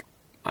feels like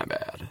my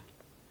bad.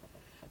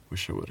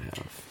 Wish I would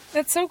have.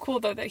 That's so cool,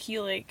 though, that he,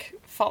 like,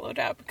 followed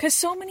up. Because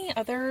so many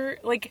other,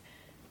 like,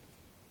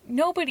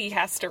 nobody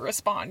has to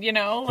respond, you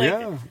know? Like,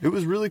 yeah, it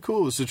was really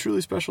cool. It was a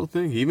truly special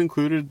thing. He even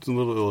included some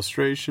little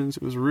illustrations.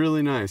 It was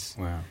really nice.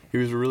 Wow. He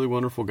was a really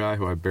wonderful guy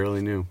who I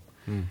barely knew.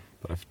 Mm.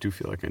 But I do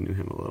feel like I knew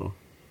him a little.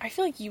 I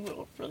feel like you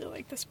will really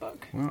like this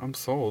book. Well, I'm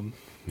sold.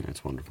 Yeah,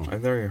 it's wonderful.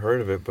 I've never even heard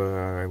of it, but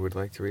I would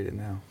like to read it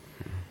now.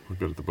 We'll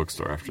go to the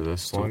bookstore after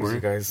this. As long as you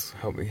guys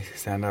help me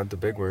sound out the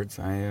big words,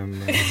 I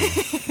am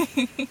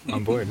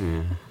on board.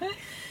 Yeah.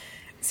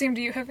 Sam,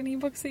 do you have any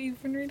books that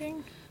you've been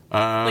reading?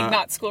 Like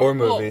Not school. Or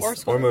movies. Well, or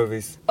school. Or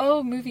movies.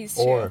 Oh, movies,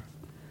 too. Or.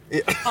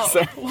 Yeah. Oh,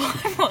 Sorry. well,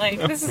 I'm like,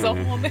 this is a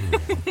whole new...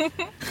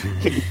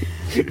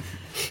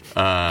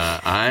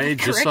 I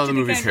just saw the Corrected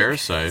movie again.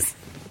 Parasite.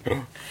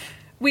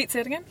 Wait,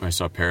 say it again? I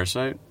saw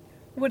Parasite.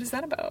 What is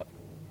that about?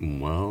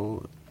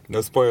 Well,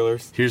 No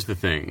spoilers. here's the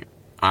thing.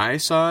 I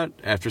saw it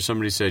after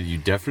somebody said, you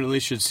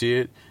definitely should see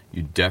it.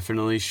 You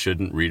definitely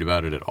shouldn't read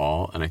about it at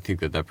all. And I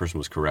think that person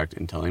was correct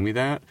in telling me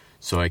that.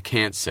 So I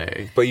can't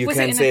say. But you Was it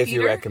can in say a if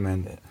you theater?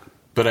 recommend it.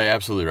 But I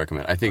absolutely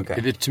recommend it. I think,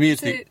 Okay. to me,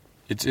 It's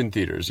it's in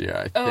theaters,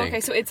 yeah, I Oh, think.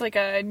 okay, so it's like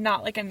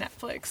not like a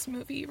Netflix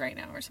movie right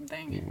now or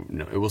something.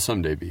 No, it will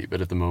someday be,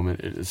 but at the moment,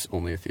 it is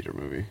only a theater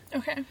movie.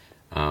 Okay.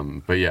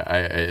 But yeah,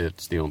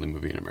 it's the only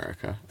movie in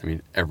America. I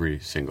mean, every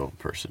single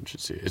person should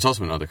see it. It's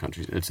also in other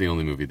countries. It's the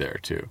only movie there,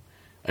 too.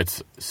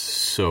 It's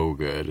so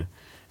good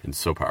and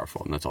so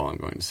powerful, and that's all I'm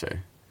going to say.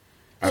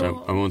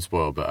 So I won't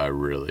spoil, but I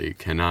really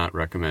cannot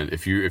recommend.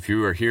 If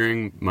you are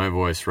hearing my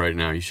voice right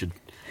now, you should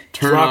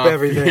turn Drop off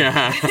everything.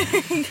 Yeah,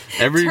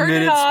 every Turn it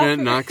minute off.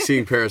 spent not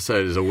seeing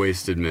Parasite is a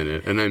wasted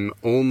minute, and I'm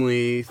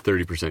only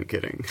 30%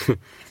 kidding.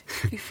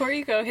 Before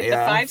you go, hit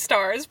Yeah, the 5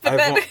 stars. But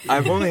then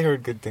I've only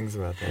heard good things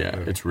about that Yeah,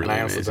 movie. it's really and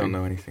I also amazing. don't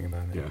know anything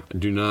about it. Yeah,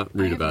 do not I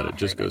read have about not it.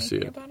 Just heard go see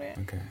anything it. about it.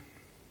 Okay.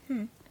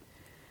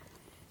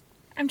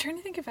 I'm trying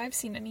to think if I've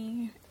seen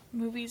any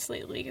movies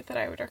lately that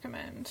I would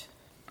recommend.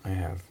 I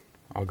have.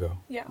 I'll go.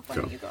 Yeah, why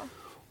Go. don't you go?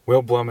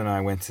 Will Blum and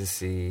I went to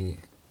see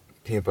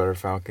Peanut Butter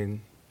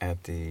Falcon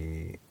at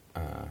the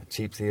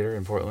Cheap Theater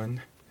in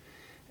Portland.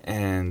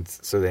 And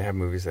so they have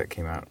movies that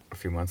came out a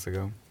few months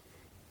ago.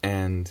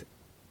 And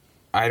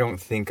I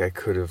don't think I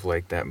could have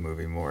liked that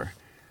movie more.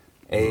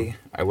 I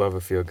love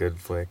a feel-good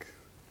flick.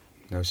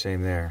 No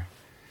shame there.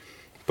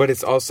 But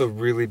it's also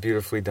really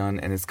beautifully done,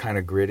 and it's kind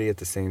of gritty at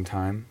the same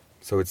time.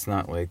 So it's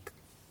not like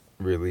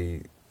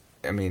really...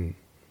 I mean,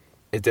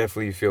 it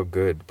definitely you feel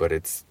good, but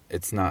it's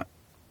not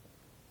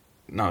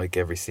like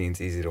every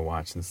scene's easy to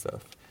watch and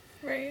stuff.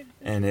 Right.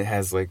 And it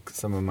has like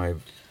some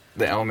of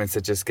the elements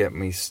that just get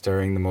me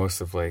stirring the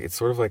most of like, it's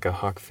sort of like a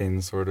Huck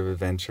Finn sort of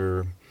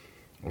adventure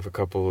with a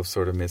couple of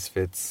sort of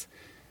misfits.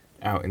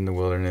 out in the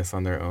wilderness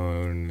on their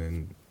own,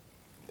 and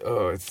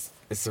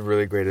it's a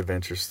really great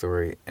adventure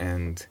story,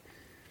 and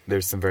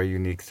there's some very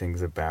unique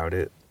things about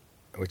it,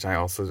 which I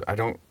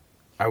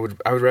would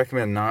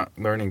recommend not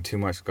learning too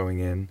much going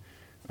in.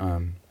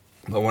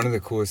 But one of the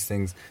coolest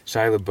things,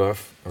 Shia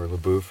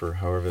LaBeouf, or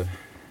however the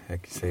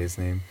heck you say his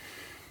name,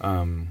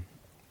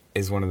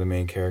 is one of the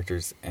main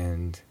characters,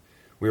 and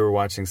we were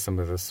watching some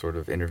of the sort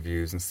of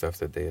interviews and stuff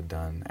that they had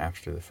done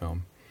after the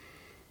film,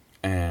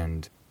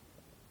 and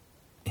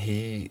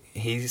he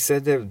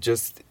said that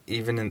just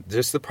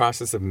the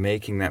process of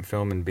making that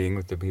film and being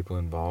with the people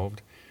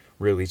involved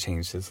really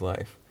changed his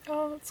life.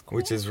 Oh, that's cool.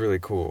 Which is really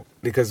cool,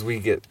 because we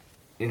get,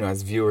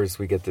 as viewers,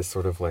 we get this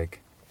sort of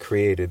like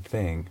created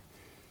thing,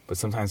 but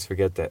sometimes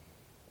forget that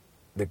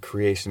the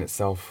creation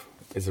itself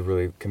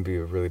can be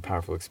a really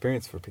powerful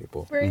experience for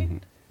people. Right. Mm-hmm.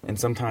 And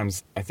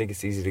sometimes I think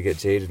it's easy to get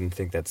jaded and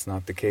think that's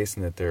not the case,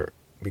 and that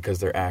because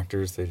they're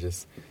actors, they're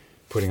just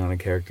putting on a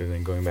character and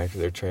then going back to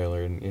their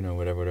trailer and,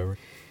 whatever.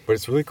 But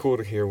it's really cool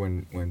to hear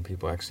when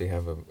people actually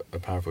have a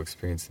powerful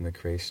experience in the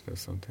creation of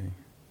something,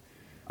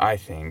 I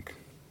think.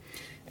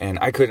 And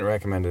I couldn't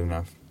recommend it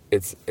enough.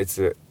 It's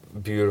a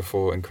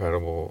beautiful,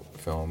 incredible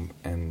film.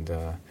 And,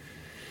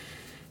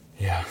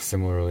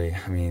 similarly,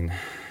 I mean,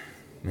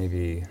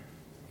 maybe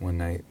one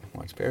night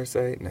watch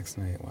Parasite, next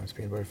night watch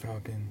Peanut Butter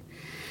Falcon.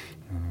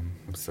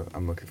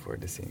 I'm looking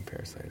forward to seeing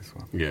Parasite as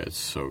well. Yeah, it's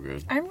so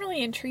good. I'm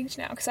really intrigued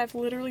now because I've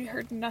literally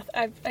heard nothing.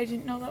 I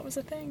didn't know that was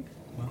a thing.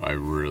 I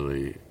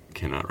really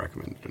cannot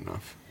recommend it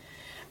enough.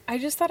 I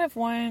just thought of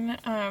one.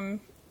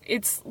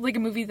 It's like a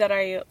movie that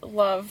I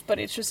love, but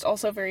it's just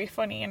also very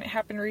funny, and it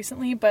happened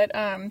recently. But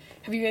have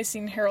you guys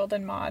seen Harold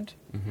and Maude?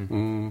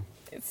 Mm-hmm.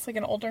 It's like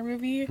an older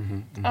movie.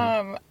 Mm-hmm,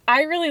 mm-hmm.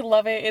 I really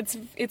love it.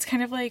 It's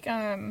kind of like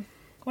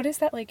what is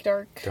that, like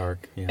dark?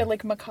 Dark, yeah.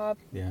 Like macabre.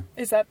 Yeah.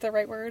 Is that the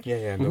right word?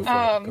 Yeah.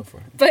 Go for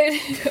it. But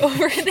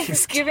over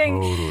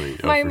Thanksgiving, Totally,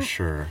 for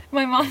sure.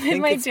 My mom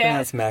and my dad.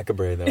 It's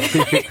macabre though.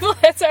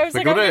 So I was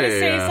like, I'm going to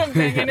say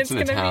something, and it's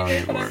going to be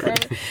Italian there word.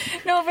 forever.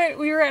 No, but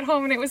we were at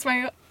home, and it was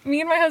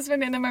me and my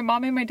husband, and then my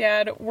mom and my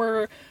dad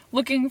were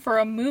looking for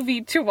a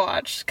movie to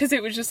watch, because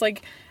it was just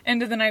like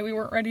end of the night. We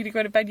weren't ready to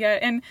go to bed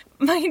yet, and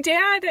my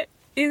dad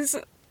is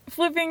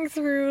flipping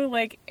through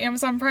like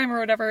Amazon Prime or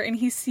whatever, and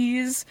he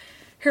sees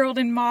Harold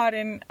and Maude,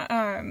 and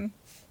I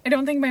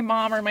don't think my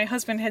mom or my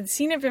husband had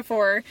seen it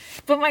before,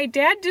 but my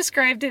dad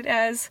described it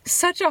as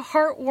such a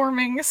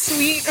heartwarming,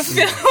 sweet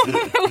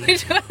film,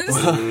 which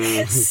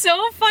was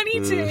so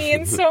funny to me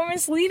and so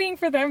misleading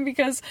for them,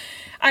 because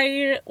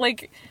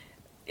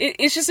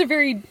it's just a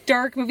very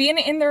dark movie,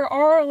 and there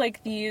are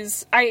like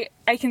these, I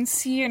can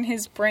see in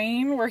his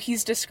brain where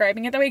he's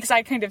describing it that way, because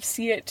I kind of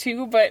see it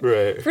too, but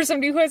right. For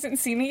somebody who hasn't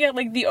seen it yet,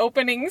 like the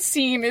opening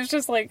scene is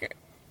just like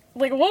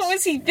what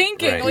was he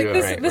thinking? Right, like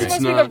yeah, this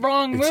must be the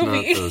wrong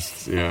movie.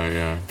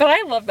 Yeah. But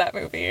I love that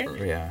movie.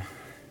 Yeah.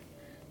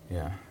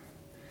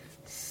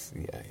 That's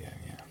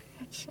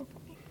so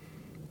funny.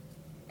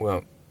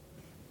 Well,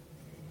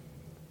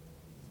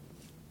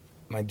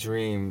 my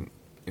dream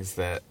is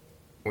that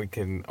we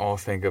can all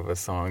think of a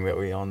song that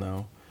we all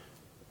know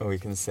and we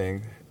can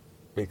sing,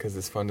 because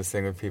it's fun to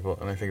sing with people,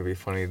 and I think it'd be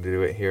funny to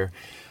do it here.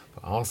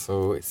 But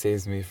also, it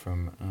saves me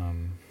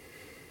from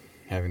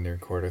having to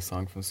record a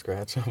song from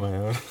scratch on my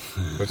own,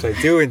 which I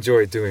do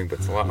enjoy doing, but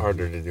it's a lot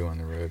harder to do on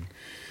the road.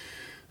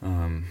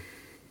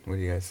 What do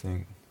you guys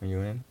think? Are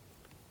you in?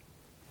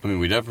 I mean,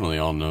 we definitely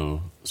all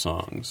know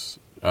songs.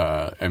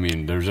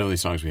 There's at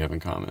least songs we have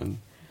in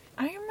common.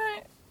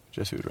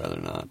 Jesse would rather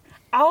not.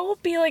 I'll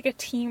be like a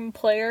team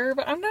player,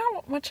 but I'm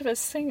not much of a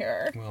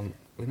singer. Well,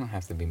 we don't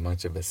have to be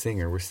much of a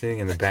singer. We're sitting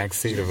in the back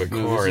seat of a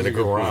car in a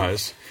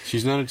garage.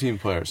 She's not a team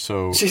player,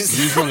 so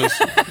you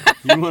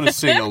want to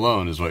sing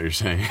alone, is what you're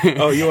saying.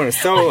 Oh, you want a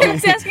solo? What I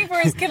was asking for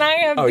is, can I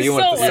have the you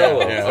solo? want the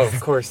solo? Yeah. Oh,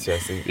 of course,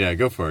 Jesse. Yeah,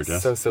 go for it,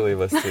 Jess. So silly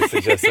of us to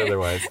suggest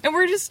otherwise. And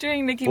we're just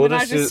doing Nicki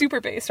Minaj's super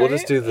bass, right? We'll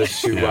just do the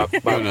shoo-wop,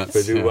 bop,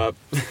 ba-doo-wop.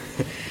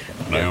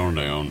 Down.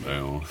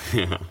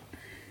 Yeah.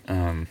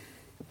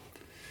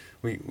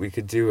 We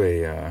could do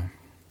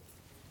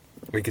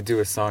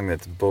a song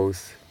that's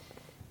both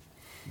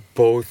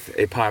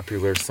a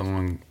popular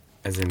song,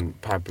 as in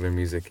popular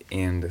music,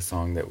 and a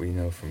song that we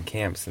know from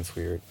camp, since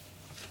we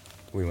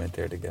went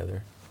there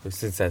together.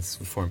 Since that's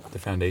formed the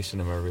foundation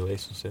of our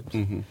relationships.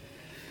 Mm-hmm.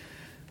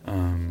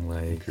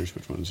 I'm curious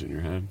which one's in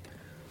your head.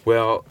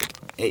 Well,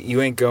 You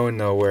Ain't Going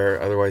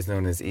Nowhere, otherwise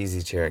known as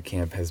Easy Chair at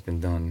Camp, has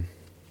been done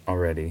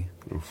already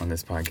on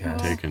this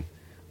podcast. Taken.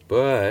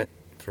 But,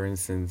 for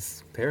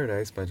instance,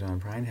 Paradise by John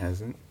Prine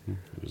hasn't.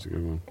 It was a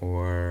good one.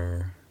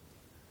 Or,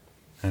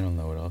 I don't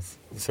know what else.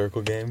 The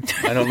Circle Game?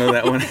 I don't know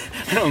that one.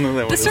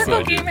 The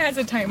Circle Game has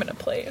a time and a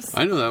place.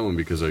 I know that one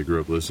because I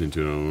grew up listening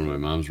to it on one of my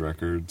mom's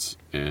records,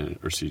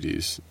 or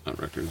CDs, not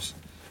records.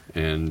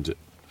 And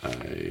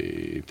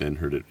I then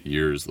heard it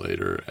years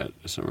later at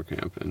a summer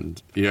camp.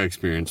 And I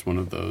experienced one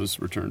of those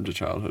return to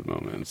childhood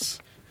moments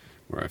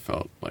where I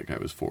felt like I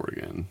was 4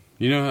 again.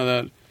 You know how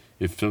that,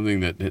 if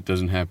something that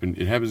doesn't happen,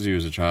 it happens to you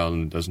as a child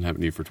and it doesn't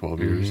happen to you for 12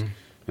 years,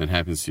 and that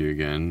happens to you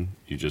again,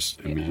 you just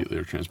immediately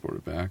are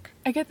transported back.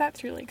 I get that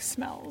through, like,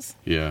 smells.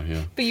 Yeah,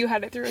 yeah. But you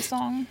had it through a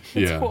song.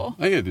 That's cool.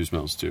 I get it through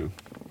smells, too.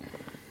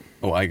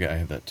 Oh, I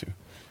have that, too.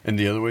 And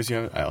the other ways you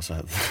have it, I also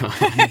have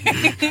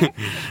that.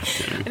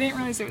 I didn't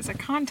realize it was a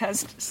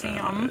contest,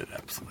 Sam. It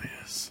absolutely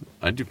is.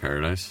 I do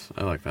Paradise.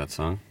 I like that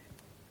song.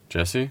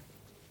 Jesse?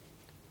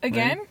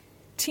 Again,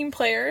 team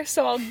player,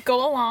 so I'll go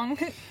along.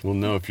 We'll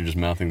know if you're just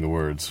mouthing the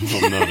words.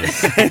 We'll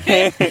notice.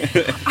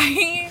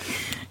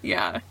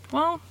 Yeah.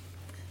 Well,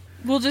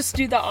 we'll just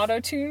do the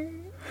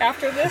auto-tune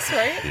after this,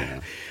 right?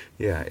 Yeah.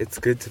 Yeah,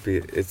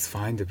 it's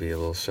fine to be a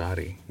little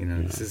shoddy. You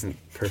know, This isn't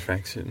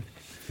perfection.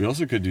 We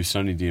also could do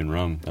Sunny D and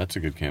Rum. That's a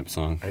good camp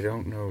song. I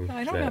don't know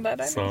I don't know that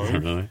either. song.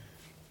 Really?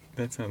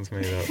 That sounds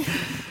made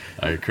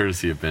up.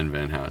 Courtesy of Ben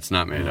Van Hout. It's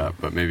not made up,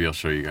 but maybe I'll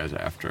show you guys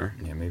after.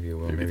 Yeah, maybe it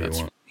will. Maybe it that's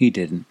won't. He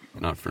didn't.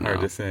 Not for now.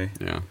 Hard to say.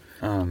 Yeah.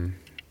 Can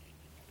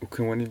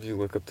one of you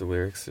look up the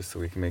lyrics just so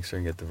we can make sure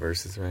and get the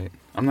verses right?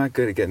 I'm not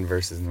good at getting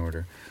verses in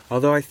order.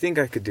 Although I think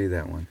I could do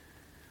that one.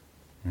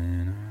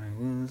 When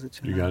I was a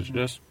child. You got it,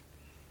 Jess?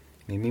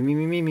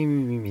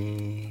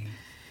 Me.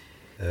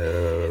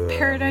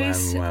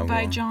 Paradise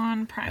by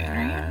John Prine,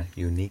 right?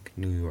 Unique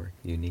New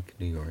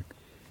York.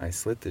 I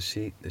slit the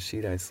sheet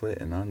I slit,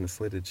 and on the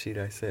slitted sheet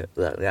I sit.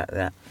 Blah, blah,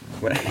 blah.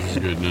 That's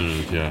good.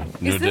 No, yeah.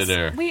 No dead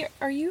air. Wait,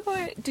 are you,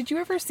 did you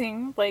ever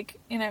sing, like,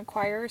 in a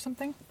choir or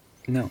something?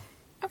 No.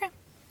 Okay.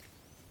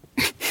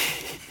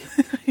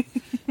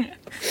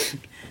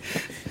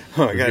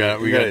 Oh,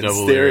 we got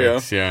double stereo.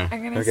 lyrics, yeah.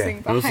 I'm going to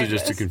sing behind Mostly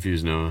just to this.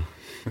 confuse Noah.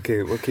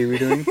 Okay, what key are we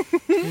doing?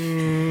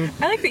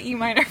 I like the E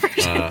minor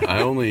version.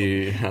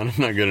 I'm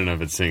not good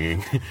enough at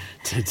singing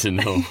to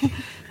know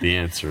the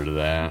answer to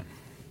that.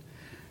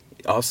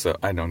 Also,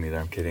 I don't either,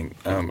 I'm kidding.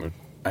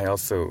 I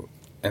also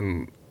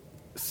am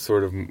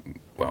sort of,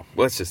 well,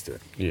 let's just do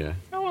it. Yeah.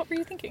 Oh, what were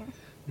you thinking?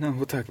 No,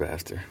 we'll talk about it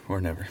after,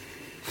 or never.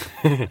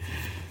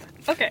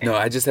 Okay. No,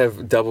 I just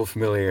have double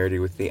familiarity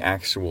with the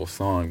actual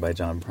song by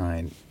John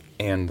Prine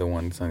and the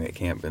one sung at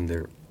camp, and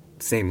they're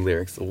same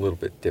lyrics, a little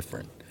bit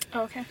different.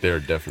 Oh, okay. They're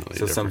definitely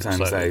So different,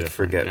 sometimes slightly I different,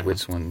 forget yeah.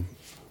 which one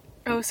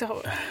Oh,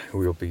 so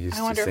we'll be used I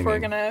to wonder singing. if we're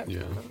going to...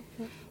 Yeah.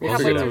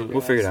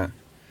 We'll figure it out.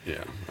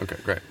 Yeah. Okay,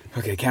 great.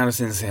 Okay, count us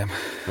in, Sam.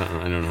 I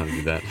don't know how to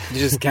do that. You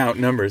just count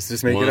numbers.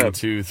 Just make it 1, up.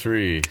 2,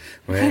 3.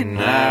 When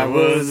I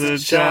was a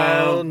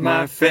child,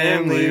 my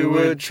family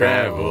would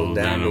travel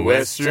down to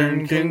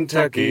western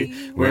Kentucky,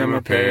 where my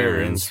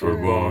parents were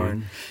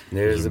born.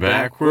 There's a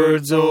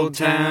backwards old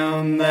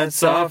town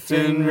that's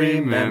often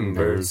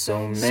remembered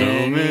so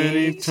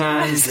many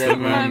times that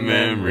my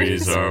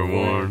memories are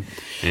worn.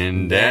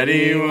 And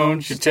Daddy,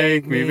 won't you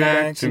take me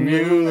back to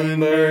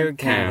Muhlenberg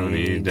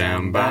County,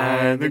 down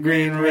by the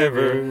Green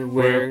River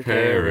where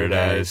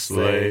paradise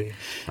lay?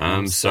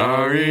 I'm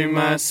sorry,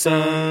 my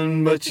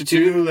son, but you're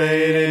too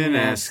late in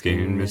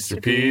asking. Mr.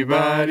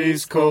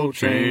 Peabody's coal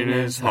train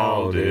has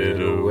hauled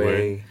it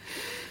away.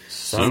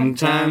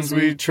 Sometimes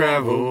we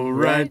travel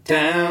right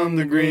down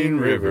the Green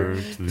River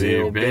to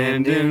the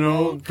abandoned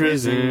old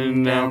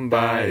prison down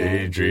by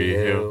Adrie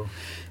Hill,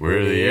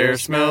 where the air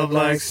smelled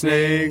like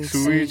snakes.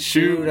 We'd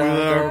shoot with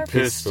our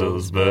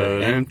pistols,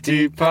 but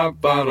empty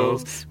pop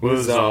bottles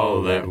was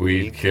all that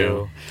we'd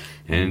kill.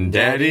 And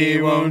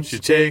Daddy, won't you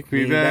take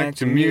me back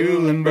to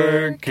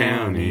Muhlenberg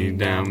County,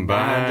 down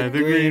by the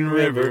Green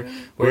River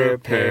where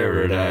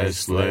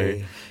paradise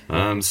lay?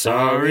 I'm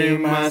sorry,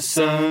 my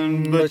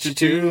son, but you're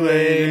too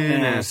late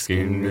in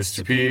asking.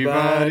 Mr.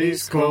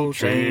 Peabody's coal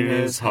train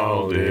has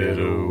hauled it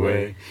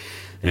away.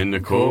 And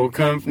the coal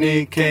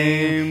company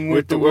came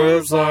with the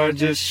world's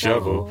largest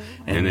shovel,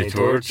 and they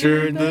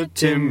tortured the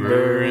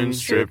timber and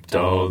stripped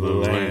all the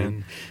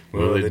land.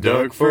 Well, they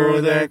dug for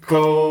that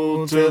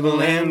coal till the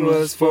land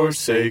was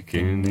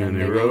forsaken, and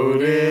they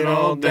wrote it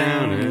all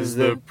down as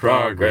the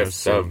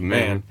progress of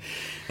man.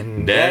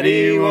 And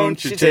Daddy,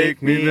 won't you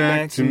take me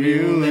back to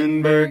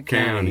Muhlenberg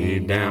County,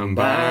 down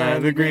by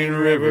the Green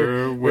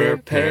River where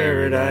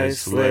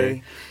paradise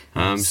lay?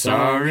 I'm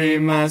sorry,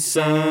 my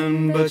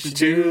son, but you're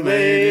too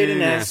late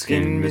in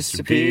asking.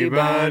 Mr.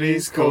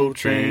 Peabody's coal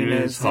train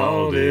has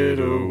hauled it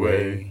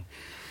away.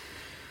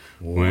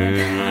 When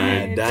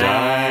I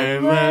die,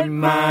 let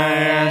my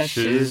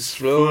ashes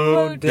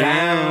flow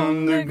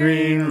down the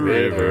Green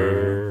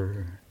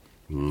River.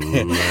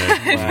 Let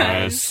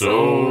my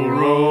soul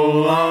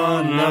roll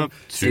on up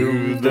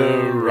to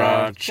the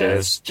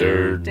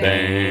Rochester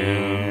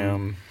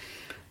Dam.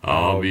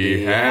 I'll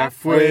be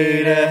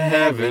halfway to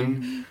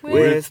heaven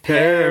with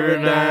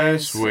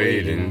paradise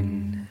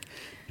waiting,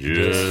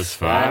 just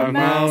 5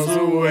 miles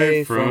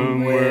away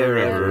from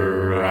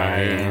wherever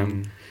I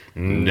am.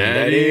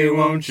 Daddy,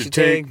 won't you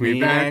take me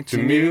back to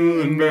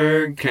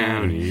Muhlenberg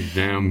County,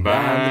 down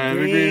by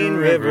the Green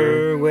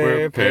River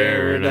where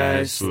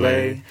paradise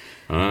lay?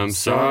 I'm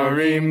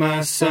sorry,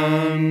 my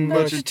son,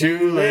 but you're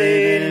too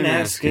late in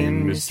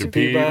asking. Mr.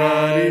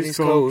 Peabody's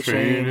coal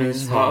train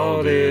has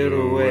hauled it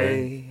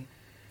away.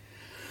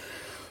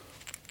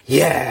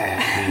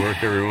 Yeah! Good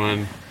work,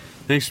 everyone.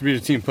 Thanks for being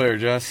a team player,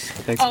 Jess.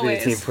 Thanks for being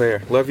a team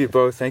player. Love you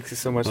both. Thank you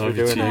so much for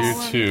doing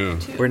this. You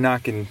too. We're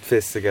knocking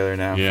fists together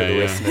now for the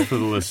listener. For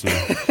the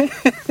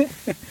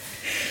listener.